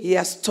prier. He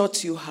has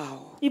taught you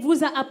how. Il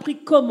vous a appris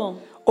comment.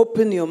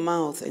 Open your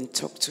mouth and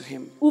talk to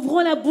Him.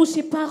 Ouvrons la bouche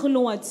et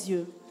parlons à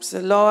Dieu. So,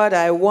 Lord,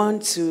 I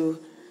want you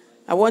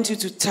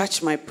to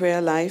touch my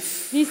prayer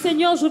life. Dis,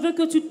 Seigneur, je veux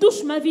que tu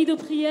touches ma vie de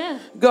prière.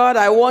 God,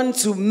 I want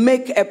to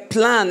make a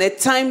plan, a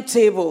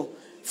timetable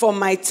for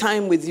my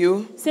time with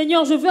you.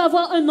 Seigneur, je veux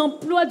avoir un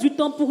emploi du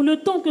temps pour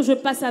le temps que je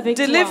passe avec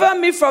toi. Deliver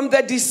me from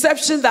the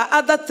deception that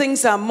other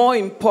things are more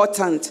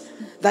important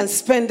than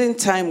spending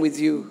time with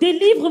you.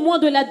 Délivre-moi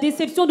de la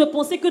déception de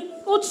penser que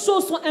autre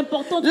chose soit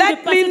importante que de Let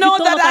passer me du know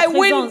temps that dans ta I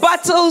win présence.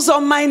 battles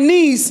on my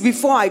knees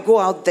before I go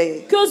out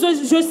there. Que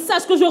je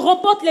sache que je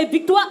remporte les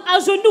victoires à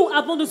genoux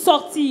avant de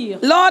sortir.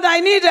 Lord,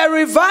 I need a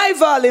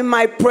revival in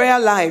my prayer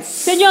life.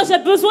 Seigneur, j'ai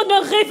besoin d'un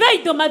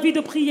réveil dans ma vie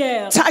de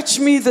prière. Touch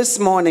me this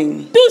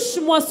morning.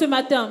 Touche-moi ce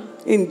matin.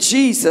 In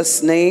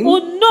Jesus' name. Au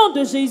nom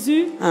de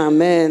Jésus.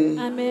 Amen.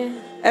 Amen.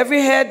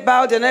 Every head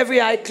bowed and every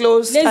eye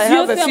closed. Les I yeux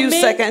have a few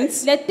fermés,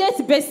 seconds. les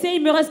têtes baissées,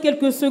 il me reste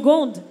quelques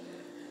secondes.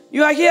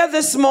 You are here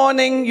this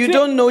morning. You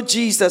don't know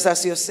Jesus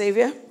as your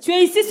Savior. Tu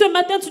es ici ce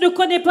matin, tu ne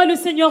connais pas le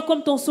Seigneur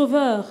comme ton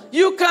sauveur.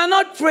 You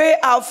cannot pray,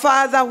 Our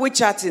Father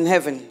which art in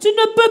heaven. Tu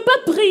ne peux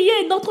pas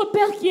prier notre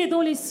Père qui est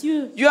dans les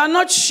cieux. You are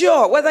not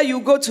sure whether you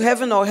go to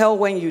heaven or hell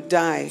when you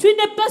die. Tu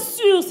n'es pas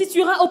sûr si tu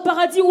iras au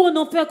paradis ou en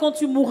enfer quand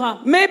tu mourras.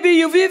 Maybe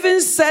you've even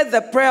said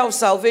the prayer of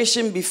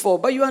salvation before,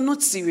 but you are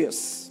not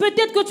serious.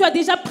 Peut-être que tu as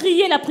déjà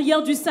prié la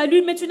prière du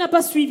salut, mais tu n'as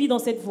pas suivi dans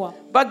cette voie.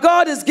 But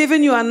God has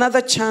given you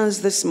another chance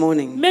this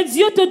morning. Mais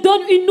Dieu te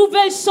donne une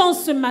nouvelle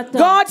chance ce matin.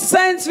 God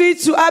sent me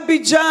to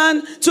Abidjan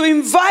to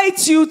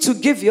invite you to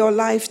give your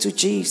life to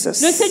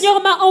Jesus. Le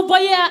Seigneur m'a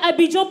envoyé à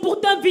Abidjan pour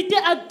t'inviter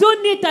à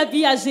donner ta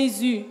vie à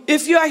Jésus.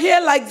 If you are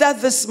here like that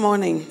this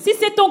morning, Si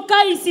c'est ton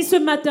cas ici ce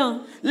matin,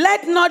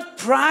 let not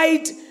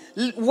pride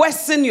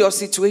worsen your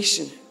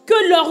situation.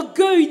 que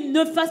l'orgueil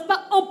ne fasse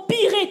pas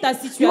empirer ta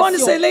You want to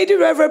say, situation. Lady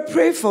Reverend,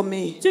 pray for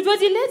me. Tu veux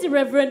dire, Lady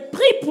Reverend,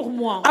 prie pour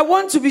moi. I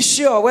want to be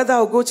sure whether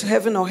I'll go to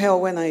heaven or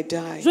hell when I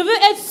die. Je veux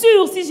être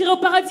sûr si j'irai au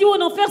paradis ou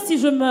en enfer si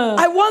je meurs.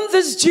 I want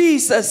this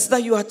Jesus that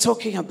you are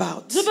talking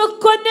about. Je veux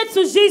connaître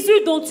ce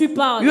Jésus dont tu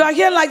parles. You are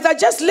here like that.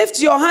 Just lift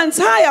your hands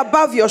high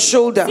above your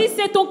shoulder. Si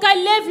c'est ton cas,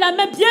 lève la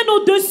main bien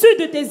au-dessus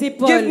de tes Give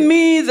épaules.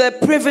 me the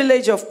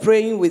privilege of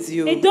praying with Et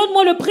you.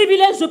 donne-moi le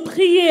privilège de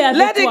prier avec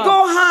Let it toi.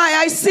 go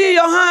high. I see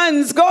your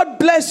hands. God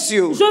bless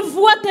you. Je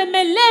vois tes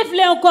mains,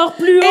 lève-les encore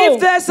plus haut. If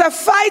there's a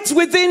fight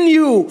within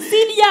you,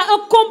 S'il y a un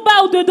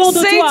combat au-dedans de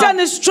toi, Satan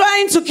is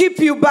trying to keep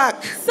you back.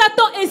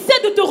 Satan essaie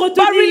de te But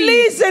retenir.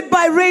 release it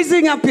by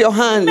raising up your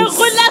Mais hands.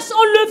 relâche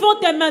en levant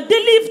tes mains.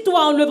 Délivre-toi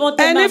en levant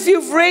tes And mains. if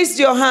you've raised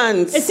your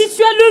hands, Et si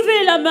tu as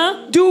levé la main,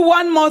 do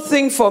one more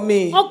thing for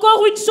me.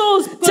 encore une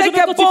chose que je Take veux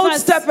a que tu bold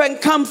fasses. step and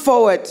come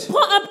forward. Prends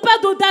un pas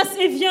d'audace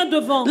et viens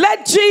devant.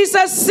 Let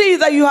Jesus see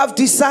that you have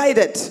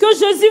decided. Que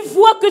Jésus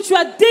voit que tu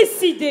as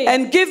décidé.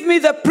 And give me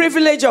the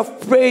privilege of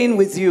praying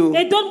with you.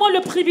 Et donne-moi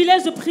le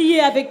privilège de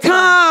prier avec toi.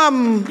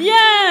 Come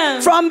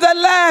Viens. from the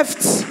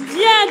left.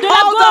 Viens de la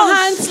All the gauche.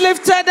 hands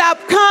lifted up.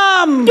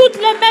 Come. Toutes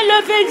les mains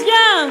levées,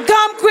 viens.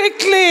 Come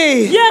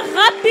quickly. Viens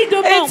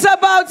rapidement. It's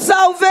about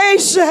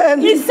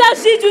salvation. Il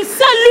s'agit du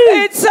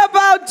salut. It's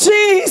about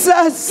Il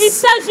Jesus.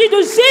 s'agit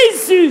de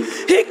Jésus.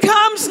 He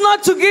comes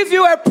not to give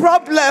you a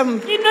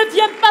problem, Il ne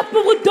vient pas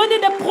pour vous donner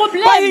des but He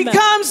problèmes.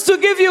 comes to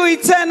give you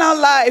eternal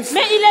life.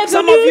 Mais il est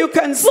Some of you venu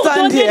can pour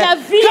stand donner la here.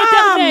 vie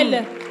Come.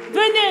 éternelle.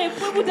 Venez,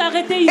 vous vous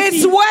arrêter It's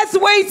ici. worth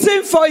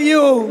waiting for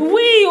you.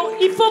 Oui,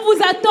 il faut vous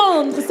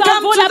attendre. Ça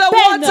Come vaut to la the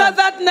peine. water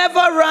that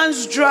never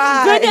runs Venez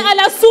dry. à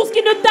la source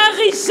qui ne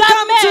tarit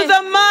Come to jamais.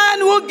 the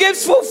man who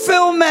gives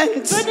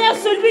fulfillment. Venez à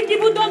celui qui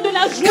vous donne de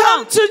la joie.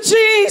 Come to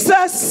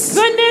Jesus.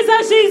 Venez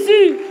à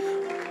Jésus.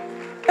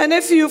 And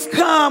if you've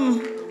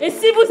come, Et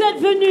si vous êtes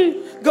venus,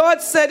 God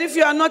said, if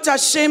you are not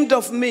ashamed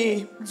of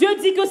me, Dieu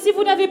dit que si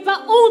vous n'avez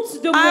pas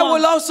honte de I will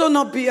moi, also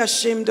not be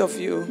ashamed of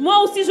you.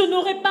 moi aussi je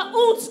n'aurai pas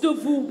honte de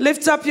vous.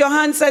 Lift up your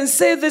hands and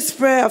say this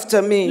prayer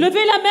after me.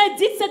 Levez la main,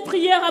 dites cette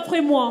prière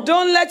après moi.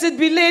 Don't let it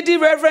be Lady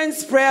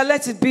Reverend's prayer.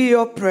 Let it be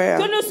your prayer.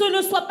 Que ce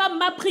ne soit pas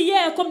ma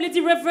prière comme Lady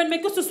Reverend, mais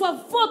que ce soit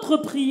votre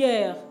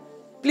prière.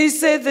 Please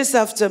say this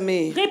after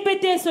me.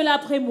 Répétez cela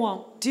après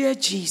moi. Dear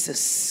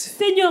Jesus,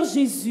 Seigneur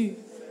Jésus,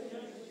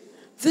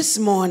 this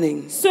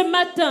morning ce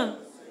matin,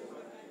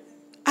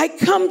 I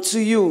come to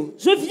you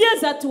je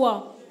viens à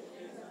toi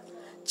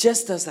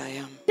just as I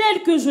am.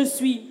 tel que je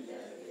suis.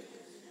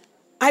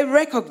 I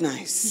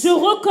recognize Je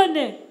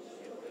reconnais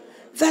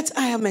that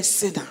I am a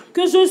sinner.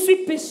 que je suis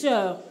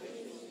pécheur.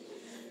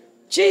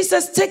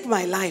 Jesus, take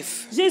my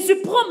life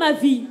Jésus, prends ma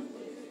vie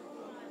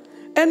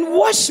and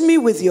wash me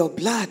with your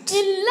blood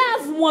et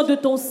lave-moi de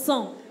ton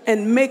sang and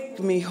make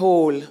me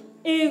whole.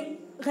 et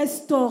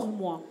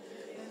restaure-moi.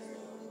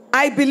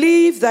 I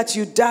believe that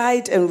you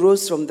died and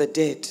rose from the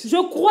dead. Je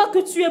crois que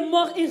tu es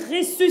mort et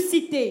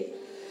ressuscité.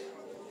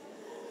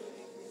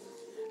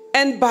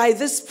 And by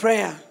this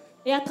prayer,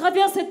 Et à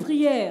travers cette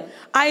prière,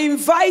 I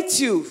invite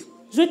you,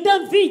 je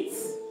t'invite,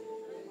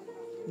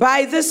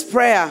 by this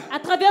prayer, à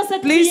travers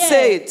cette please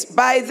say prière, it,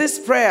 by this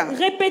prayer,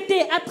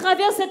 répétez, à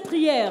travers cette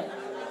prière,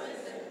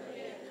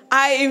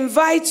 I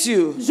invite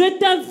you je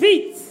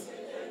t'invite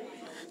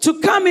to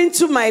come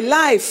into my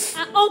life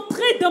à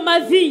entrer dans ma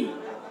vie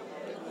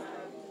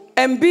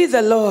and be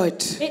the Lord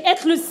et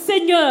être le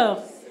Seigneur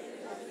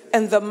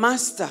and the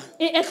master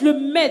et être le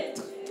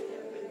maître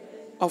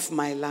of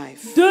my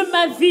life. de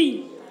ma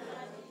vie.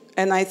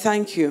 And I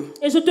thank you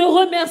Et je te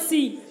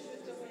remercie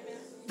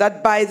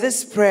that by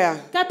this prayer,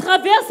 qu'à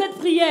travers cette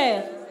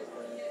prière,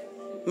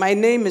 my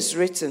name is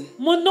written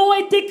mon nom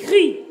est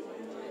écrit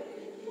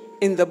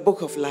in the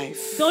book of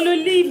life. dans le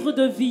livre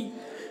de vie.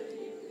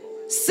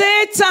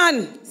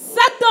 Satan,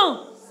 Satan,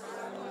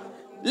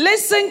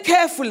 listen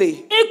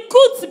carefully.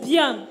 écoute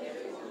bien.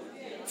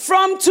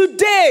 From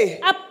today,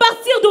 À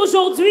partir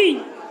d'aujourd'hui,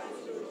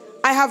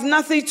 I have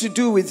nothing to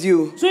do with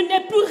you. je n'ai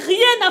plus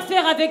rien à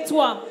faire avec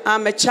toi.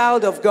 I'm a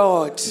child of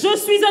God, Je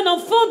suis un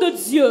enfant de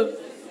Dieu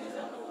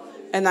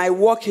and I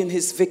walk in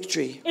his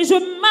victory. et je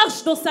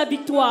marche dans sa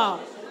victoire.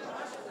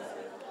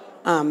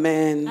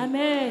 Amen.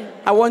 Amen.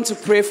 I want to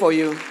pray for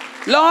you.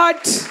 Lord,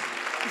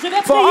 Je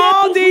vais for prier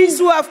all pour these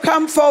vous. who have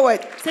come forward,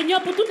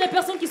 Seigneur, pour toutes les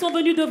personnes qui sont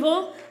venues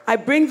devant, I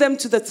bring them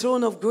to the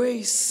throne of je les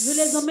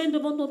grace. emmène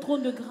devant ton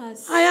trône de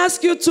grâce. I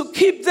ask you to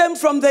keep them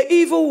from the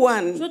evil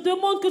one Je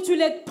demande que tu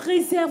les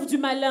préserves du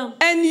malin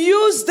and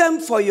use them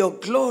for your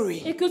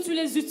glory. et que tu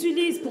les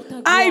utilises pour ta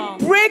I gloire.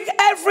 break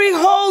every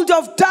hold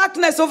of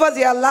darkness over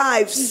their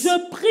lives.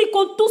 Je prie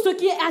contre tout ce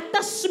qui est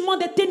attachement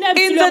des ténèbres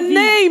sur In leur the vie.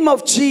 name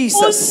of Au nom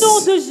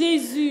Jesus, de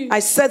Jésus, I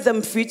set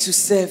them free to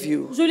serve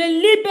you je les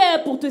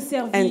libère pour te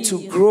and to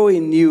servir grow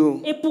in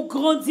you. et pour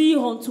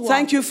grandir en toi.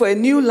 Thank you for a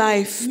new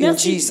life in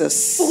Merci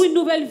Jesus pour une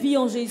nouvelle vie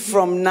en Jésus.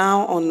 from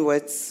now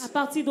onwards. À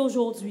partir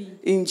d'aujourd'hui,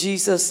 In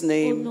Jesus' au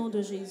name. nom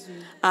de Jésus.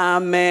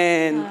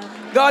 Amen.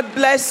 God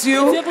bless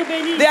you. Dieu vous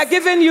bénisse. They are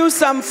giving you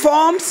some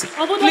forms.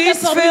 On vous donne des Please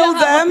formulaires fill à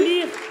them.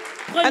 remplir.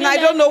 And I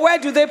Prenez-les. don't know, where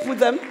do they put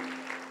them?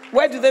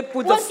 Where do they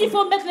put Où est-ce qu'il the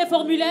faut mettre les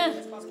formulaires?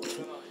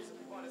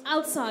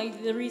 Outside.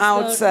 There is the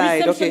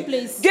outside? reception Okay.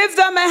 place. Give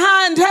them a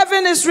hand.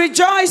 Heaven is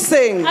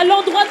rejoicing. À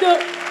l'endroit de...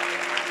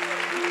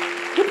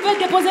 Vous pouvez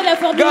déposer les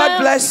formulaires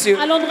God bless you.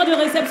 à l'endroit de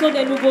réception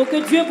des nouveaux. Que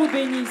Dieu vous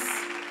bénisse.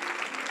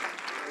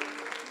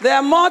 There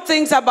are more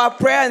things about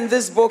prayer in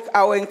this book.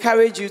 I will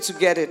encourage you to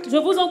get it. Je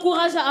vous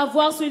encourage à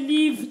avoir ce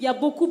livre. Il y a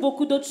beaucoup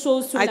d'autres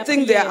choses sur I la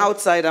think they're prière.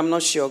 outside. I'm not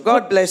sure.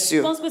 God bless Je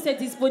you. pense que c'est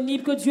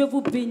disponible. Que Dieu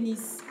vous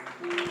bénisse.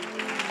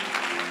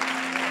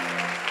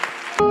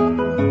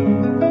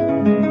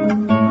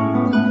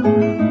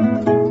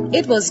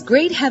 It was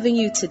great having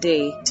you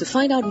today. To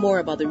find out more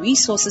about the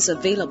resources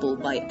available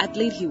by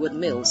Adelaide Heward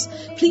Mills,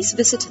 please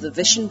visit the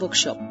Vision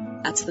Bookshop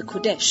at the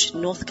Kodesh,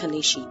 North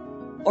Kanishi,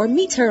 or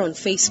meet her on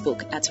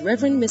Facebook at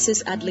Reverend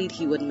Mrs. Adelaide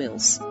Heward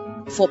Mills.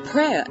 For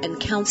prayer and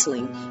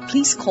counseling,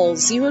 please call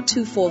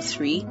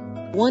 0243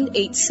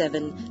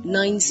 187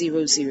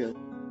 900.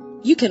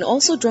 You can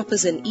also drop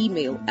us an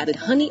email at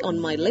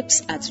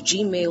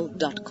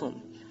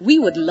honeyonmylips@gmail.com. We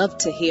would love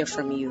to hear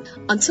from you.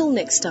 Until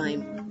next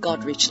time,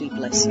 God richly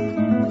bless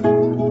you.